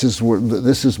think this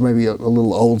is maybe a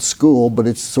little old school, but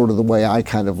it's sort of the way I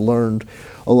kind of learned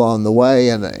along the way,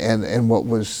 and what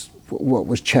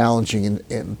was challenging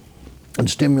and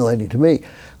stimulating to me.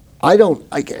 I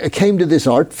came to this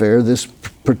art fair, this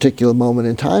particular moment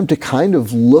in time, to kind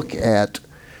of look at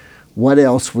what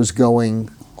else was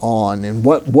going on and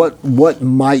what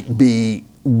might be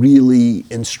really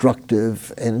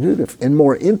instructive and intuitive. And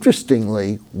more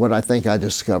interestingly, what I think I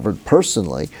discovered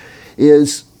personally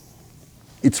is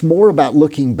it's more about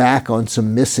looking back on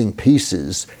some missing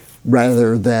pieces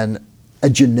rather than a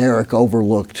generic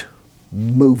overlooked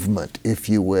movement, if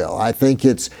you will. I think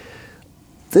this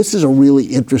is a really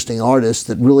interesting artist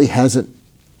that really hasn't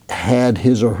had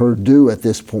his or her due at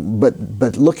this point,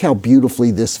 but look how beautifully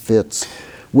this fits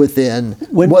within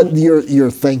what you're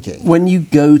thinking. When you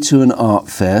go to an art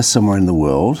fair somewhere in the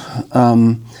world,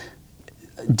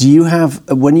 do you have,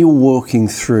 when you're walking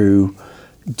through,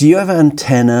 do you have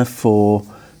antenna for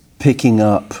picking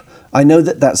up? I know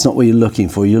that that's not what you're looking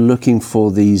for. You're looking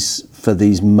for these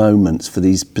moments, for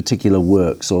these particular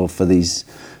works, or for these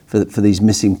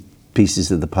missing pieces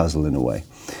of the puzzle in a way.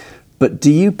 But do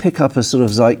you pick up a sort of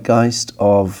zeitgeist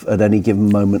of, at any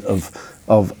given moment, of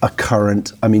a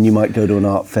current? I mean, you might go to an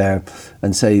art fair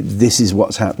and say, this is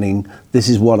what's happening, this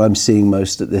is what I'm seeing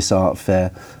most at this art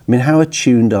fair. I mean, how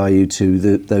attuned are you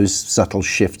to those subtle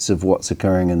shifts of what's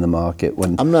occurring in the market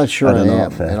when I'm not sure at an I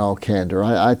art am, fair? in all candor.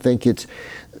 I think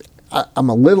I'm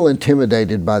a little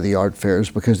intimidated by the art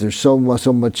fairs because there's so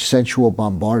much sensual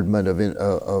bombardment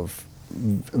of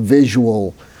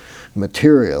visual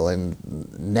material and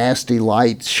nasty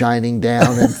lights shining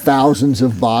down and thousands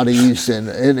of bodies,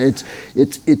 and it's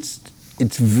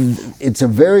a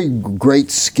very great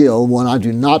skill, one I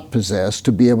do not possess,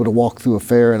 to be able to walk through a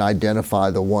fair and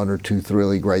identify the one or two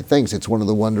really great things. It's one of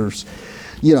the wonders.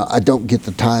 I don't get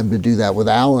the time to do that with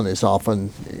Alan as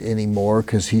often anymore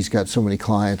because he's got so many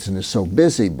clients and is so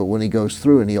busy. But when he goes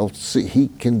through and he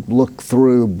can look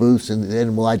through booths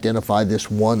and will identify this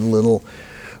one little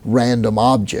random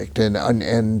object. And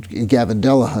Gavin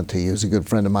Delahunty, who's a good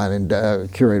friend of mine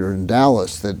and curator in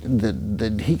Dallas,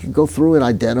 that he can go through and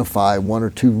identify one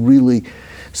or two really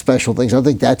special things. I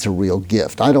think that's a real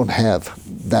gift. I don't have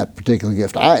that particular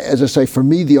gift. As I say, for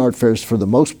me, the art fairs, for the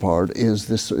most part,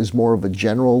 is more of a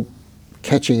general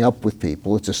catching up with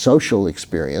people. It's a social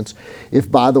experience.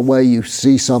 If, by the way, you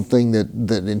see something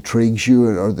that intrigues you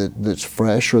or that's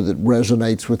fresh or that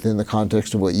resonates within the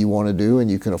context of what you want to do and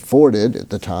you can afford it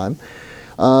at the time,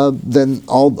 then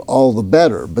all the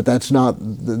better. But that's not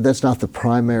the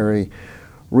primary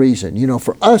reason.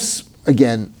 For us,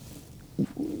 again,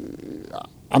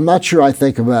 I'm not sure I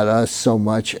think about us so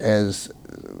much as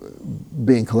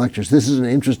being collectors. This is an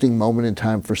interesting moment in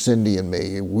time for Cindy and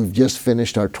me. We've just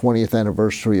finished our 20th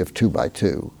anniversary of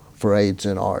 2x2 for AIDS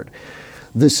in Art.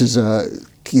 This is a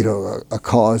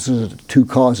cause, two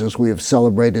causes we have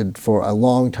celebrated for a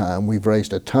long time. We've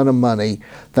raised a ton of money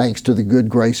thanks to the good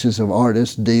graces of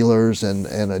artists, dealers, and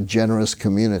a generous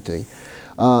community.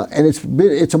 And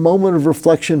it's a moment of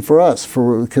reflection for us,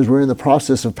 because we're in the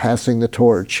process of passing the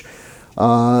torch,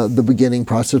 the beginning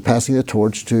process of passing the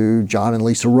torch to John and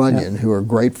Lisa Runyon, who are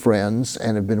great friends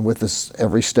and have been with us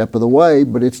every step of the way.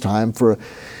 But it's time to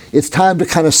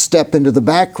kind of step into the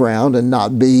background and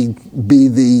not be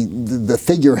the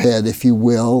figurehead, if you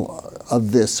will,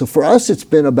 of this. So for us,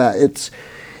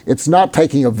 it's not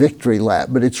taking a victory lap,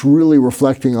 but it's really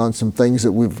reflecting on some things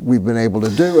that we've been able to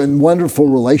do and wonderful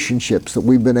relationships that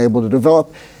we've been able to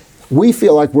develop. We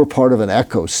feel like we're part of an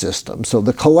ecosystem. So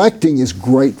the collecting is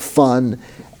great fun,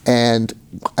 and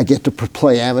I get to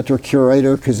play amateur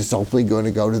curator because it's ultimately going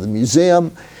to go to the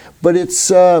museum. But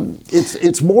it's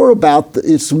more about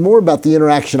the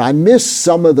interaction. I miss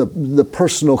some of the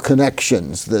personal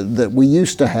connections that we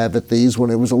used to have at these when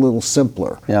it was a little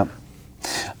simpler. Yeah.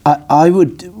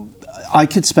 I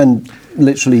could spend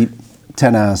literally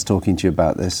 10 hours talking to you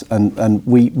about this, and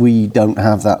we don't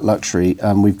have that luxury,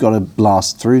 and we've got to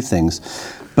blast through things.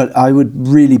 But I would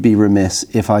really be remiss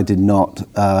if I did not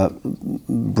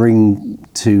bring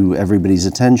to everybody's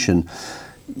attention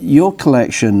your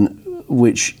collection,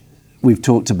 which we've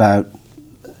talked about,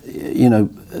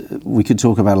 we could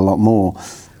talk about a lot more,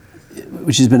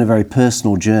 which has been a very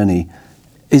personal journey,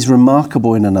 is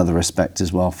remarkable in another respect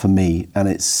as well for me, and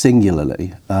it's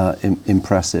singularly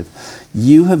impressive.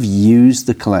 You have used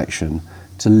the collection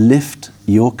to lift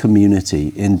your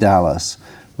community in Dallas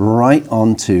right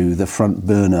onto the front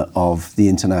burner of the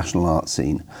international art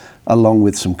scene, along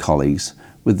with some colleagues,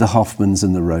 with the Hoffmans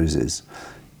and the Roses.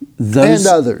 And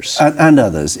others. And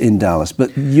others in Dallas.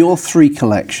 But your three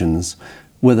collections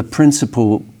were the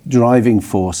principal driving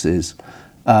forces.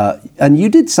 And you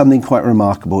did something quite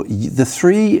remarkable. The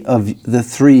three of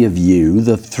you,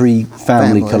 the three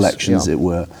family collections, it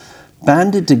were,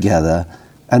 banded together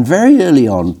and very early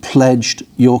on pledged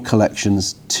your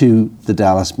collections to the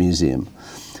Dallas Museum.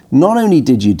 Not only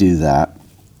did you do that,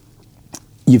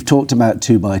 you've talked about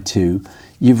 2x2,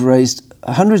 you've raised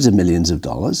hundreds of millions of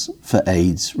dollars for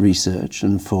AIDS research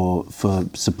and for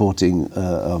supporting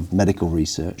of medical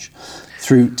research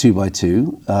through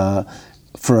 2x2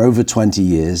 for over 20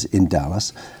 years in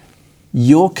Dallas.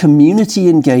 Your community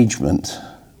engagement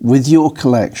with your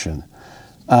collection,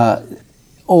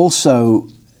 also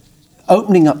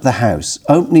opening up the house,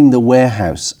 opening the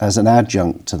warehouse as an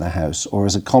adjunct to the house or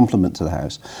as a complement to the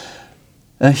house,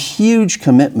 a huge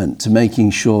commitment to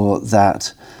making sure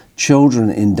that children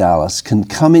in Dallas can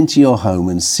come into your home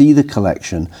and see the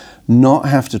collection, not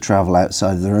have to travel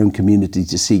outside of their own community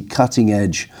to see cutting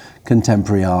edge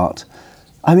contemporary art.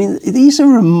 I mean, these are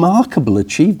remarkable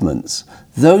achievements.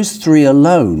 Those three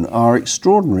alone are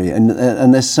extraordinary, and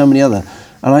there's so many other.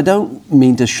 And I don't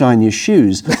mean to shine your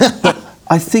shoes, but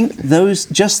I think those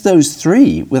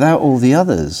three, without all the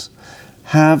others,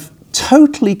 have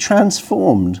totally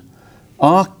transformed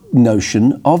our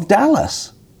notion of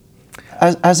Dallas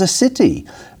as a city,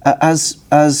 as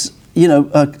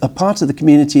a part of the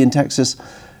community in Texas.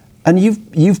 And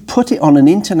you've put it on an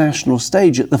international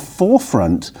stage at the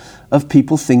forefront of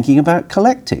people thinking about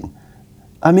collecting.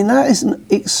 I mean, that is an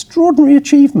extraordinary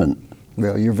achievement.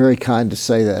 Well, you're very kind to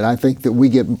say that. I think that we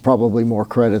get probably more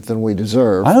credit than we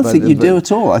deserve. I don't think you do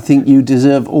at all. I think you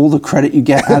deserve all the credit you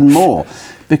get and more,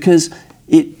 because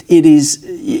it is,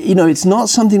 it's not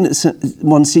something that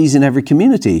one sees in every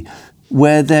community,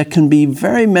 where there can be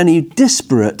very many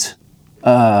disparate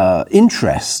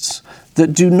interests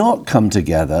that do not come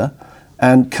together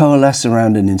and coalesce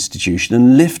around an institution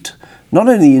and lift not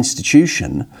only the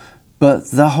institution,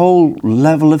 but the whole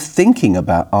level of thinking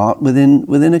about art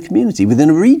within a community, within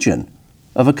a region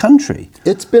of a country.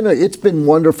 It's been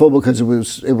wonderful because it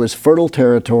was fertile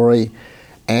territory,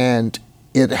 and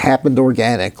it happened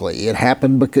organically. It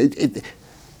happened because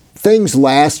things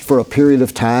last for a period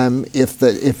of time if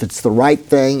it's the right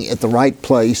thing at the right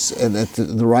place and at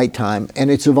the right time, and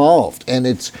it's evolved, and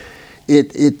it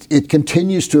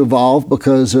continues to evolve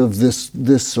because of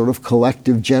this sort of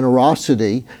collective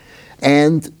generosity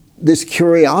and this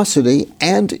curiosity,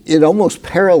 and it almost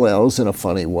parallels in a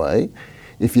funny way,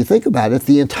 if you think about it,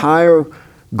 the entire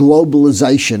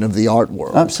globalization of the art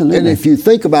world. Absolutely. And if you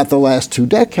think about the last 2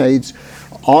 decades,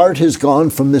 art has gone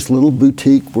from this little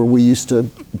boutique where we used to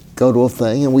go to a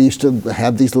thing and we used to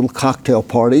have these little cocktail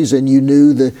parties, and you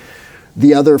knew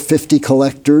the other 50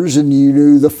 collectors and you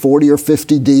knew the 40 or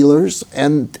 50 dealers,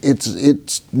 and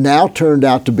it's now turned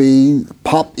out to be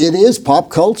it is pop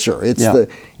culture.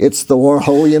 It's the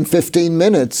Warholian 15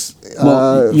 minutes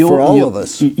for all of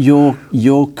us.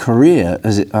 Your career,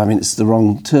 it's the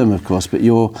wrong term, of course, but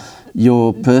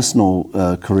your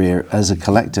personal career as a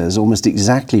collector has almost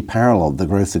exactly paralleled the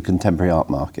growth of the contemporary art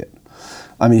market.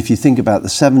 I mean, if you think about the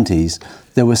 70s,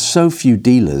 there were so few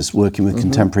dealers working with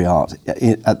contemporary art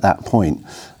at that point.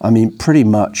 I mean, pretty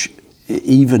much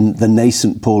even the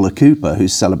nascent Paula Cooper,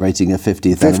 who's celebrating her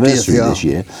 50th anniversary this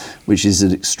year, which is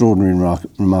an extraordinary,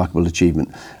 remarkable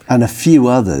achievement, and a few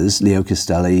others, Leo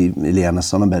Castelli, Ileana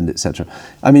Sonnabend, etc.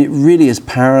 I mean, it really has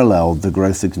paralleled the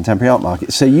growth of the contemporary art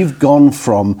market. So you've gone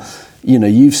from,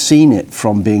 you've seen it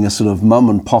from being a sort of mum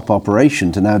and pop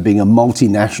operation to now being a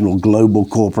multinational global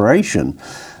corporation.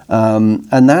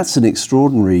 And that's an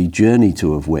extraordinary journey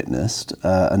to have witnessed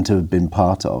and to have been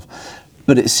part of.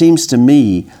 But it seems to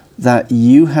me that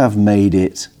you have made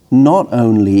it not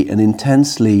only an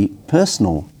intensely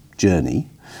personal journey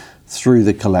through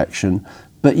the collection,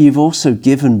 but you've also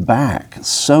given back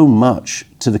so much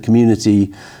to the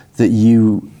community that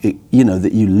you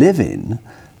live in,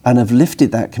 and have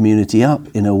lifted that community up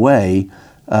in a way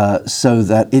so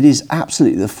that it is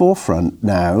absolutely the forefront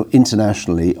now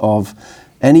internationally of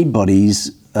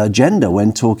anybody's agenda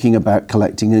when talking about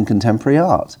collecting and contemporary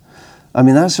art. I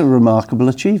mean, that's a remarkable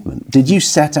achievement. Did you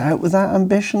set out with that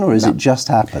ambition, or has it just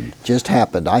happened? Just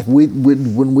happened.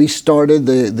 When we started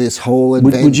this whole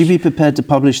adventure... Would you be prepared to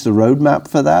publish the roadmap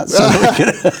for that?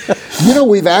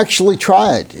 We've actually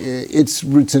tried. It's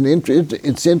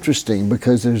interesting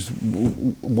because there's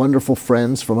wonderful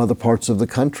friends from other parts of the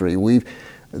country. We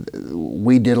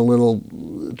did a little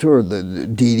tour. The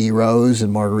Dee Dee Rose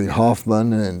and Marguerite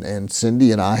Hoffman and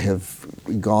Cindy and I have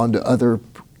gone to other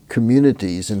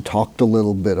communities and talked a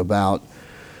little bit about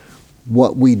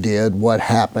what we did, what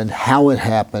happened, how it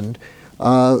happened,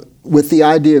 with the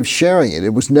idea of sharing it.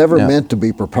 It was never meant to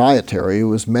be proprietary. It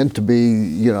was meant to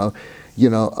be,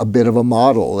 a bit of a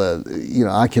model.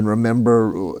 I can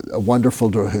remember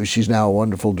she's now a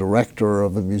wonderful director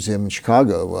of a museum in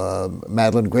Chicago,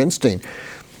 Madeline Grinstein.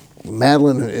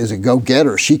 Madeline is a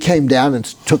go-getter. She came down and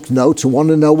took notes and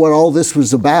wanted to know what all this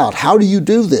was about. How do you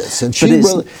do this? And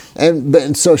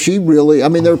so she really. I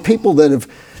mean, there are people that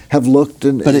have looked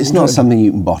and. But it's not something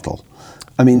you can bottle.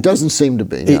 I mean, it doesn't seem to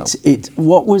be. No.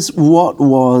 What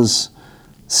was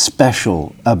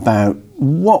special about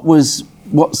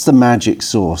what's the magic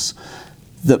sauce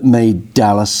that made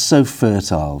Dallas so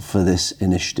fertile for this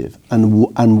initiative,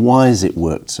 and why has it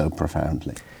worked so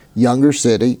profoundly? Younger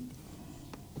city.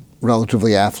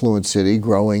 Relatively affluent city,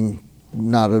 growing,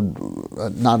 not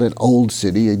an old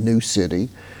city, a new city,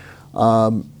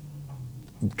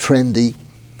 trendy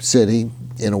city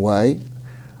in a way,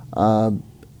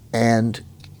 and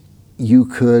you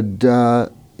had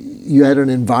an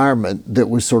environment that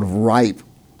was sort of ripe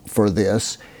for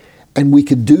this, and we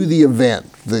could do the event.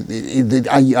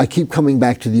 I keep coming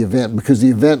back to the event because the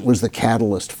event was the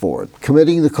catalyst for it.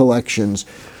 Committing the collections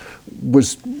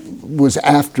was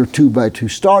after 2x2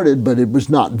 started, but it was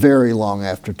not very long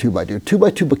after 2x2.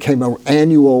 2x2 became an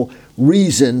annual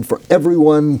reason for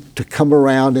everyone to come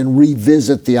around and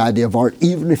revisit the idea of art,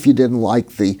 even if you didn't like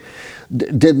the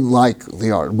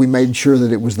art. We made sure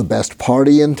that it was the best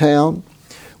party in town.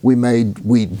 We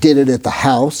did it at the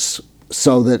house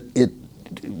so that it,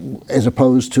 as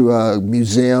opposed to a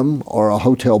museum or a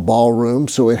hotel ballroom,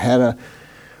 so it had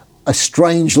a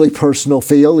strangely personal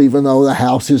feel, even though the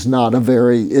house is not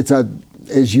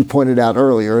as you pointed out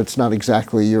earlier, it's not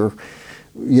exactly your,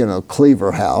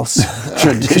 Cleaver house.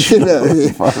 Traditional.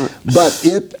 But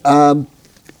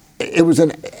it was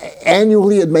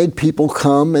annually it made people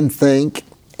come and think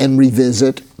and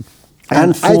revisit.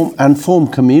 And form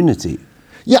community.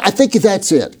 Yeah, I think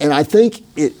that's it, and I think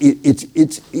it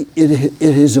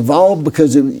has evolved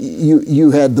because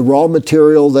you had the raw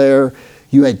material there.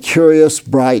 You had curious,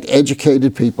 bright,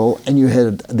 educated people, and you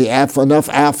had enough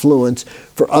affluence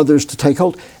for others to take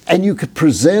hold. And you could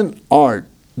present art,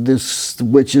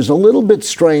 which is a little bit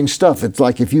strange stuff. It's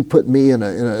like if you put me in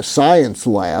a science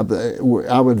lab,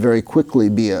 I would very quickly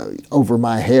be over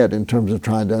my head in terms of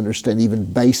trying to understand even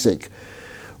basic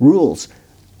rules.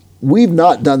 We've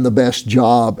not done the best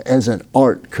job as an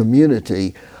art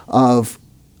community of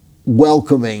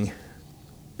welcoming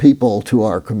people to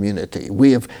our community.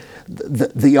 We have.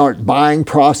 The art buying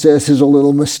process is a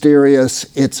little mysterious.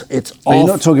 It's off. You're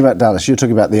not talking about Dallas. You're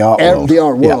talking about the art world. The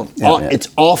art world. Yeah. It's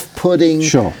off-putting.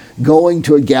 Sure. Going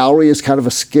to a gallery is kind of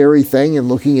a scary thing, and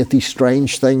looking at these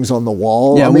strange things on the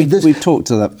wall. Yeah, we've talked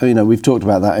to that. We've talked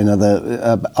about that in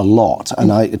a lot, and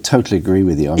I totally agree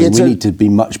with you. I mean, we need to be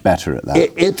much better at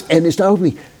that. And it's not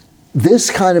only this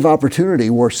kind of opportunity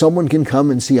where someone can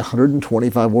come and see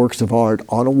 125 works of art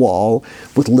on a wall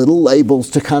with little labels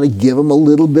to kind of give them a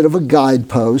little bit of a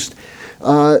guidepost,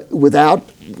 without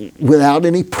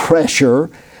any pressure,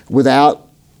 without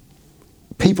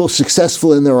people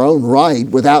successful in their own right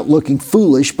without looking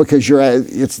foolish, because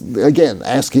it's again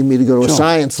asking me to go to a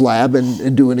science lab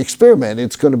and do an experiment.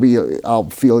 It's going to be I'll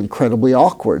feel incredibly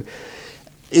awkward.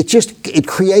 It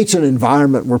creates an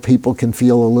environment where people can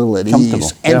feel a little at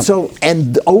ease,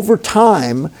 and over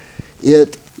time,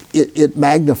 it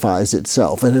magnifies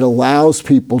itself, and it allows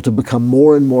people to become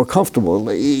more and more comfortable.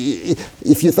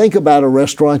 If you think about a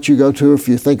restaurant you go to, if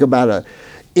you think about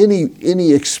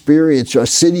any experience, a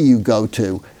city you go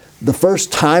to, the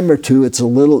first time or two, it's a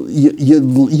little,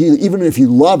 you even if you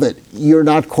love it, you're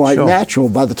not quite natural.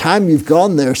 By the time you've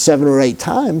gone there 7 or 8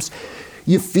 times,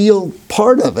 you feel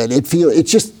part of it. It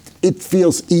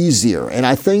feels easier. And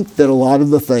I think that a lot of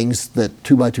the things that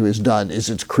 2x2 has done is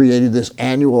it's created this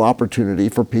annual opportunity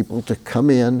for people to come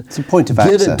in, it's a point of get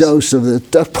access. a dose of the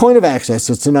point of access.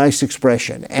 It's a nice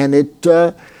expression.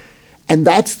 And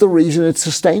that's the reason it's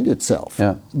sustained itself.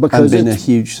 Yeah, because and been a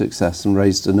huge success and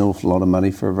raised an awful lot of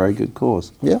money for a very good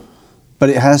cause. Yeah. But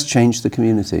it has changed the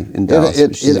community in Dallas.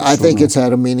 I think it's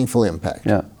had a meaningful impact.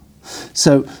 Yeah.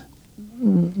 So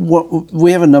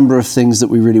we have a number of things that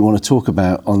we really want to talk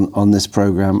about on this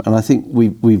program, and I think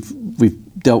we've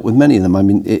dealt with many of them. I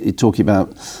mean, talking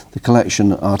about the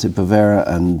collection, Arte Povera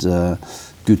and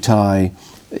Gutai,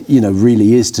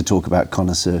 really is to talk about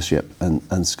connoisseurship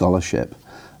and scholarship.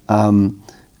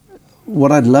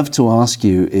 What I'd love to ask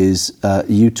you is,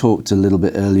 you talked a little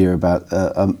bit earlier about,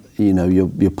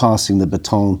 you're passing the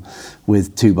baton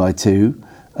with 2x2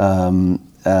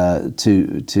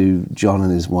 to John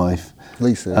and his wife,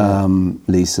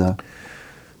 Lisa.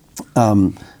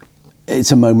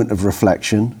 It's a moment of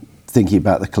reflection, thinking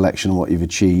about the collection and what you've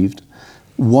achieved.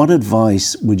 What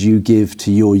advice would you give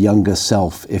to your younger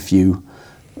self if you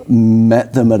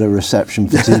met them at a reception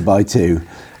for 2x2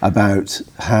 about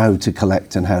how to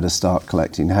collect and how to start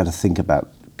collecting, how to think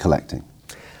about collecting?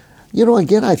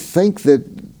 Again, I think that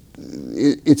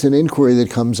it's an inquiry that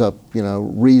comes up,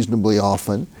 reasonably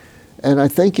often. And I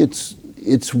think it's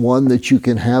one that you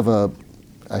can have a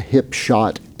hip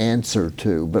shot answer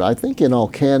to. But I think in all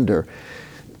candor,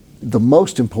 the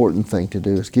most important thing to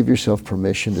do is give yourself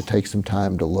permission to take some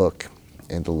time to look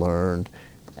and to learn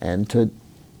and to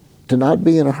not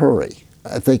be in a hurry.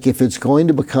 I think if it's going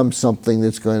to become something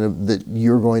that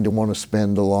you're going to want to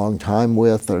spend a long time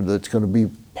with, or that's going to be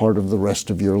part of the rest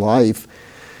of your life,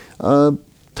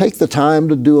 take the time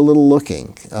to do a little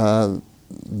looking.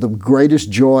 The greatest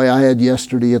joy I had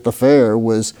yesterday at the fair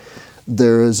was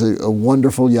there is a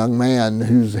wonderful young man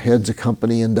who heads a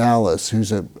company in Dallas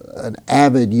who's an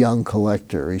avid young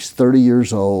collector. He's 30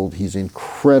 years old. He's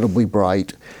incredibly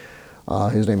bright.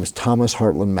 His name is Thomas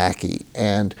Hartland Mackey.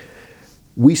 And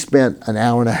we spent an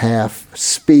hour and a half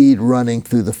speed running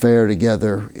through the fair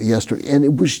together yesterday, and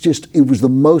it was the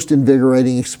most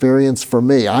invigorating experience for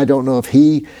me. I don't know if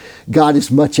he got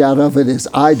as much out of it as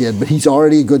I did, but he's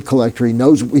already a good collector. He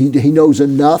knows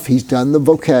enough. He's done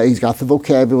he's got the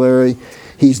vocabulary.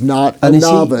 He's not a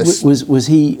novice. Was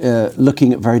he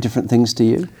looking at very different things to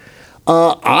you?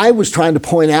 I was trying to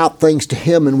point out things to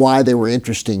him and why they were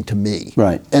interesting to me,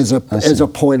 right? As a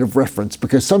point of reference,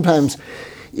 because sometimes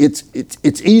it's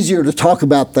easier to talk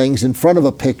about things in front of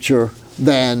a picture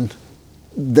than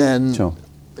Sure.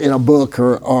 in a book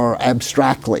or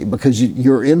abstractly, because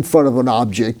you're in front of an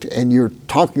object and you're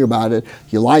talking about it.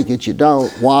 You like it, you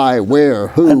don't. Why, where,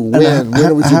 who, when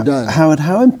was it done? Howard,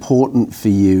 how important for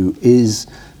you is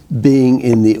being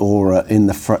in the aura in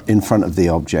front of the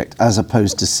object, as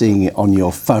opposed to seeing it on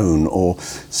your phone or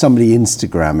somebody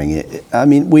Instagramming it? I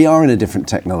mean, we are in a different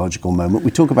technological moment.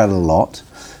 We talk about it a lot.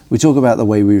 We talk about the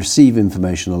way we receive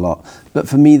information a lot, but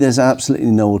for me, there's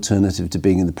absolutely no alternative to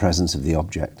being in the presence of the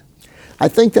object. I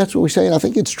think that's what we say, and I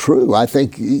think it's true. I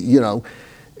think,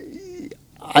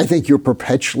 I think you're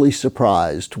perpetually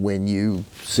surprised when you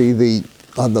see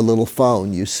on the little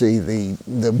phone, you see the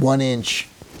 1-inch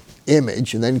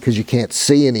image, and then because you can't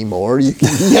see anymore, you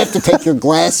have to take your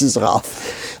glasses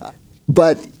off.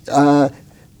 But, and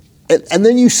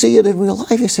then you see it in real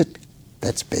life, you said,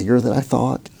 that's bigger than I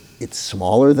thought. It's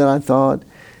smaller than I thought.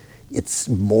 It's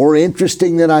more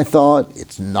interesting than I thought.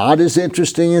 It's not as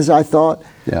interesting as I thought.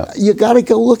 Yeah. You got to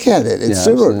go look at it. And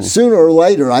sooner or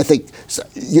later, I think,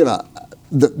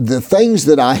 the things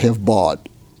that I have bought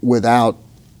without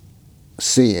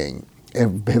seeing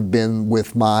have been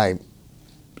with my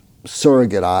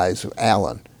surrogate eyes,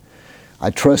 Alan.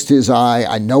 I trust his eye.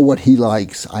 I know what he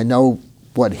likes. I know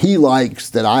what he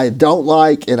likes that I don't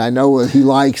like, and I know what he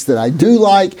likes that I do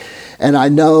like, and I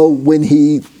know when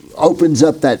he opens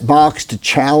up that box to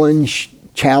challenge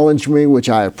me, which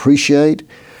I appreciate.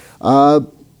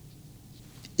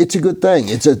 it's a good thing.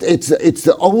 It's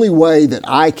the only way that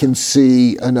I can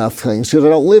see enough things, because I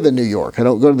don't live in New York. I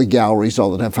don't go to the galleries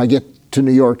all the time. If I get to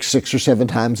New York 6 or 7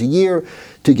 times a year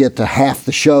to get to half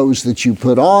the shows that you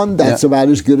put on, that's about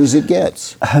as good as it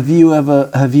gets. Have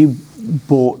you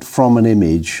bought from an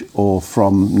image or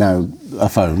from now a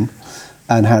phone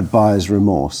and had buyer's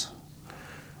remorse?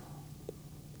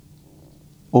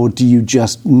 Or do you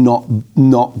just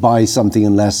not buy something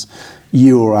unless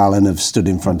you or Alan have stood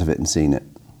in front of it and seen it?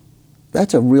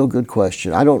 That's a real good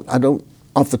question. I don't,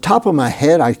 off the top of my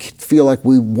head, I feel like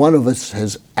one of us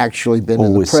has actually been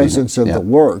in the presence of the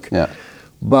work. Yeah.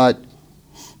 But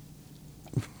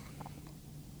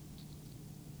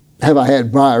have I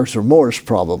had buyer's remorse?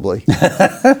 Probably.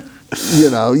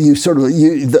 Those are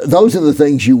the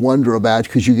things you wonder about,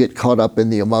 because you get caught up in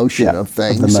the emotion of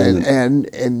things.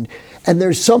 And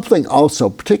there's something also,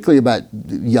 particularly about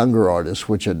younger artists,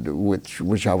 which I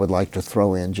would like to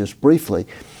throw in just briefly,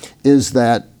 is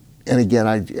that, and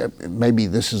again, maybe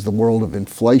this is the world of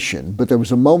inflation, but there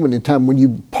was a moment in time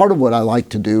when part of what I like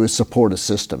to do is support a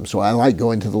system. So I like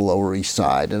going to the Lower East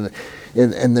Side, and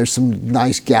there's some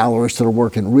nice gallerists that are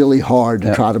working really hard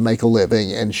to try to make a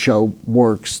living and show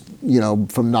works,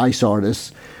 from nice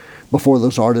artists before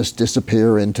those artists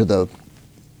disappear into the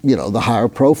higher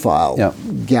profile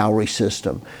gallery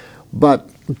system. But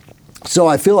so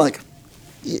I feel like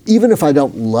even if I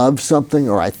don't love something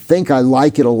or I think I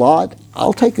like it a lot,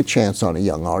 I'll take a chance on a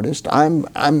young artist. I'm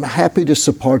happy to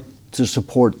support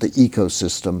the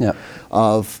ecosystem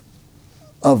of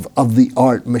the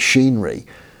art machinery.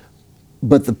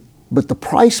 But the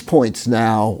price points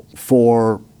now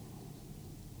for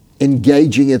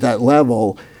engaging at that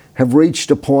level have reached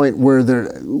a point where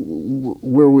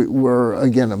we're,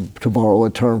 again, to borrow a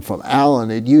term from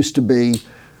Alan, it used to be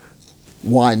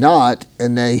why not,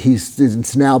 and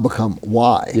it's now become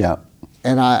why. Yeah.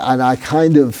 And I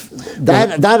kind of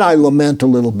that I lament a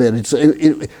little bit.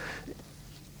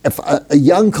 If a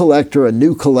young collector, a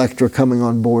new collector coming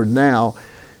on board now,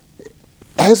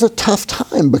 has a tough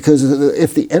time, because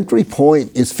if the entry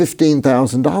point is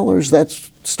 $15,000, that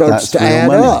starts to add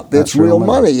up. It's real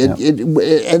money.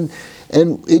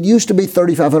 And it used to be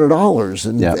 $3,500,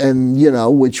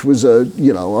 and which was a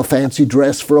fancy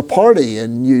dress for a party,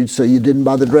 and so you didn't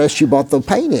buy the dress, you bought the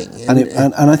painting.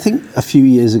 And I think a few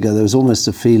years ago there was almost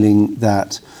a feeling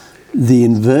that the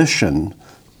inversion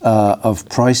of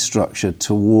price structure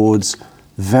towards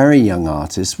very young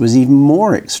artists was even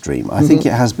more extreme. I think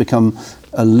it has become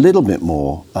a little bit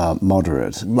more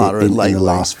moderate in the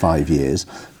last 5 years.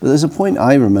 But there's a point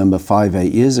I remember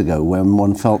 5-8 years ago when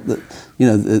one felt that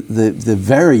the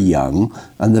very young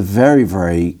and the very,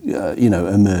 very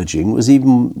emerging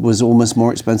was almost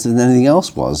more expensive than anything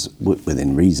else was,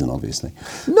 within reason, obviously.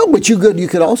 No, but you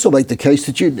could also make the case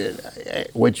that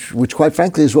which quite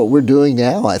frankly is what we're doing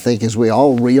now, I think, as we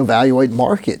all reevaluate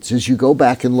markets, as you go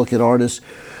back and look at artists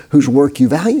whose work you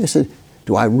value and say,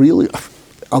 do I really?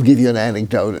 I'll give you an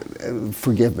anecdote,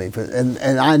 forgive me,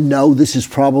 and I know this is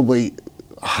probably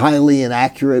highly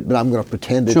inaccurate, but I'm going to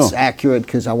pretend it's accurate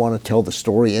because I want to tell the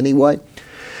story anyway.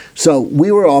 So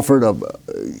we were offered a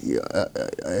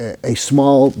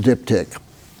small diptych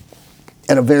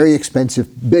at a very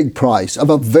expensive, big price of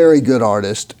a very good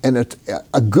artist and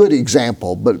a good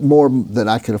example, but more than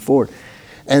I could afford.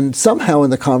 And somehow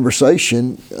in the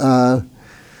conversation,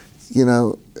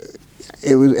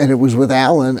 it was with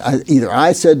Alan. Either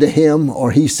I said to him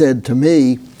or he said to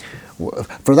me,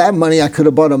 for that money I could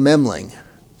have bought a Memling,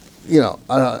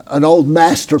 an old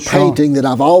master painting that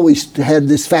I've always had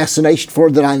this fascination for,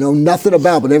 that I know nothing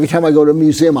about. But every time I go to a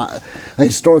museum, a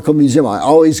historical museum, I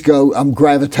always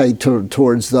gravitate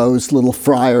towards those little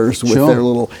friars with their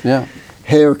little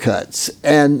haircuts.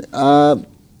 And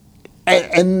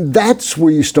that's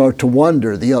where you start to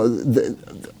wonder, the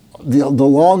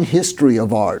long history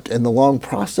of art and the long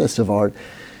process of art,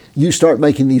 you start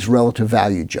making these relative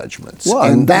value judgments. Well,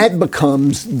 and that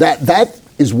becomes, that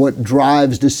is what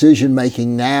drives decision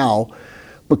making now,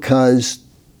 because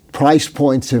price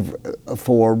points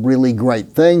for really great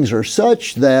things are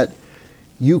such that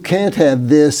you can't have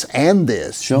this and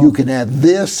this. Sure. You can have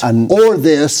this or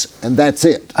this, and that's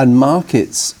it. And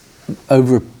markets,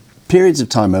 over periods of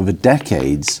time, over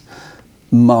decades,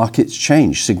 markets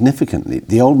change significantly.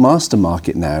 The old master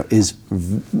market now is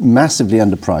massively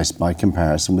underpriced by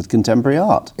comparison with contemporary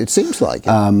art. It seems like it.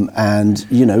 And,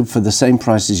 you know, for the same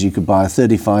prices you could buy a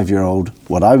 35-year-old,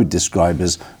 what I would describe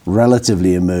as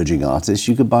relatively emerging artist,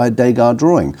 you could buy a Degas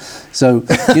drawing. So,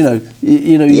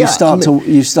 you start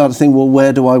to think, well,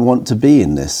 where do I want to be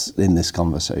in this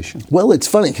conversation? Well, it's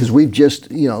funny because we've just,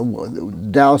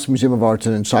 Dallas Museum of Art's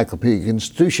an encyclopedic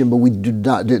institution, but we did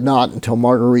not until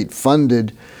Marguerite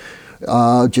funded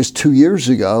just 2 years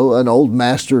ago an old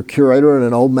master curator and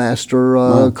an old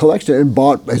master collector, and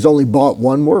has only bought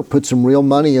one work, put some real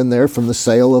money in there from the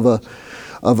sale of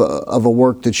a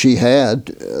work that she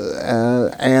had,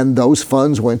 and those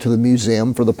funds went to the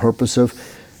museum for the purpose of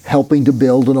helping to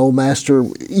build an old master,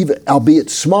 even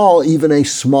albeit small, even a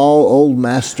small old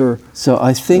master. So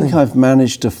I think I've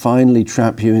managed to finally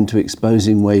trap you into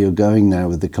exposing where you're going now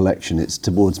with the collection. It's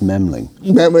towards Memling.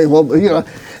 Well,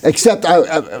 except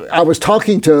I was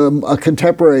talking to a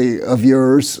contemporary of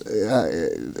yours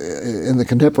in the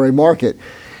contemporary market,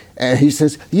 and he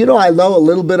says, I know a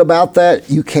little bit about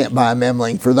that. You can't buy a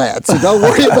Memling for that, so don't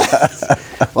worry about it.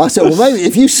 Well, I said, well, maybe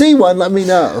if you see one, let me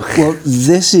know. Well,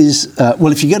 this is,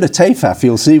 if you go to TAFAF,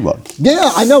 you'll see one.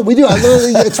 Yeah, I know, we do.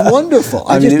 It's wonderful.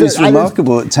 It was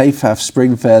remarkable at TAFAF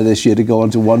Spring Fair this year to go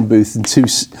onto one booth and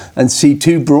see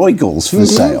two Bruegels for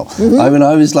sale. Mm-hmm. I mean,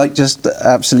 I was like just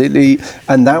absolutely,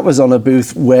 and that was on a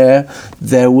booth where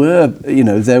there were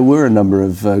a number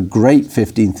of great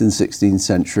 15th and 16th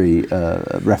century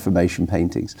Reformation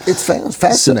paintings. It's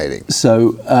fascinating.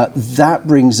 So that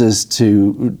brings us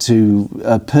to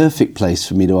a perfect place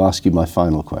for me to ask you my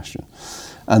final question.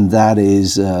 And that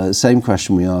is the same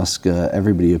question we ask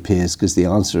everybody who appears, because the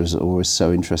answer is always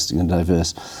so interesting and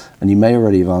diverse. And you may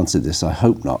already have answered this. I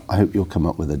hope not. I hope you'll come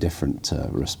up with a different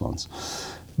response.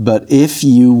 But if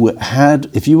you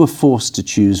were forced to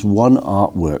choose one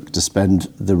artwork to spend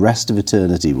the rest of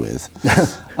eternity with,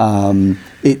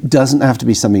 it doesn't have to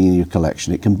be something in your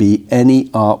collection. It can be any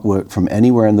artwork from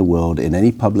anywhere in the world, in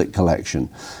any public collection.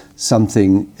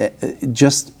 Something,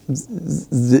 just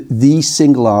the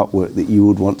single artwork that you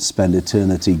would want to spend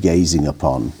eternity gazing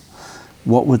upon,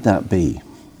 what would that be?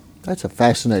 That's a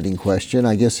fascinating question.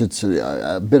 I guess it's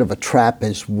a bit of a trap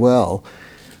as well.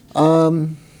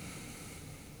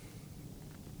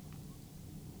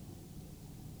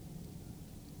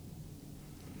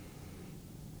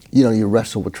 You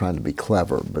wrestle with trying to be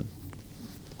clever, but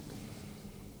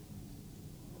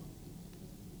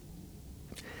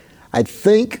I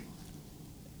think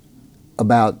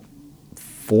about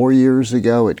 4 years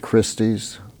ago at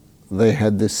Christie's, they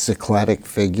had this Cycladic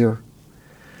figure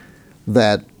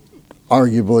that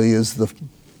arguably is the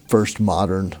first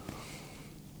modern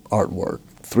artwork,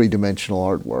 three-dimensional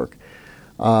artwork.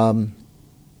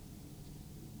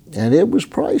 And it was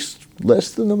priced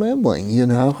less than the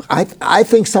Memling, I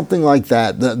think something like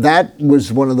that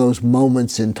was one of those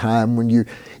moments in time when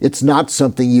it's not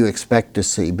something you expect to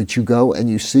see, but you go and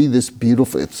you see this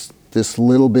beautiful, it's this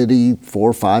little bitty 4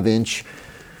 or 5 inch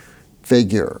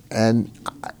figure. And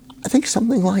I think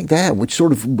something like that, which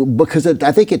sort of, because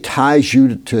I think it ties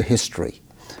you to history.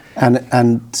 And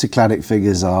Cycladic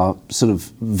figures are sort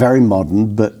of very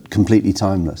modern, but completely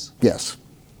timeless. Yes.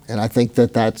 And I think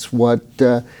that's what,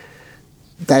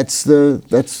 that's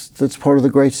part of the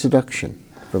great seduction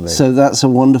for me. So that's a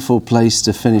wonderful place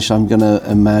to finish. I'm going to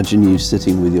imagine you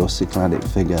sitting with your Cycladic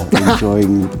figure,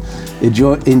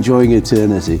 enjoying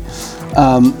eternity.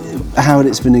 Howard,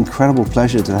 it's been an incredible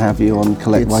pleasure to have you on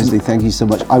Collect Wisely. Thank you so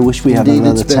much. I wish we had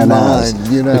another 10 hours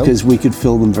because we could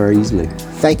fill them very easily.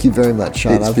 Thank you very much,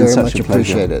 Sean. I very much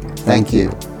appreciate it. Thank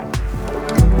you.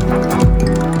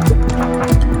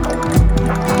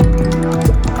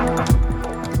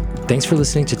 Thanks for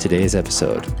listening to today's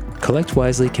episode. Collect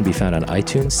Wisely can be found on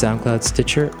iTunes, SoundCloud,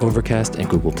 Stitcher, Overcast, and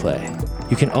Google Play.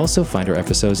 You can also find our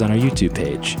episodes on our YouTube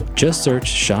page. Just search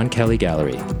Sean Kelly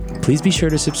Gallery. Please be sure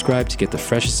to subscribe to get the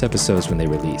freshest episodes when they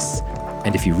release.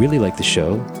 And if you really like the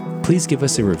show, please give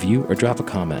us a review or drop a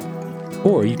comment.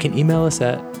 Or you can email us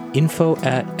at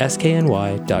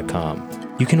info@skny.com.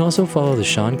 You can also follow the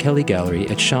Sean Kelly Gallery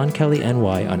at Sean Kelly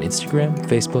NY on Instagram,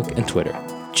 Facebook, and Twitter.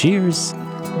 Cheers!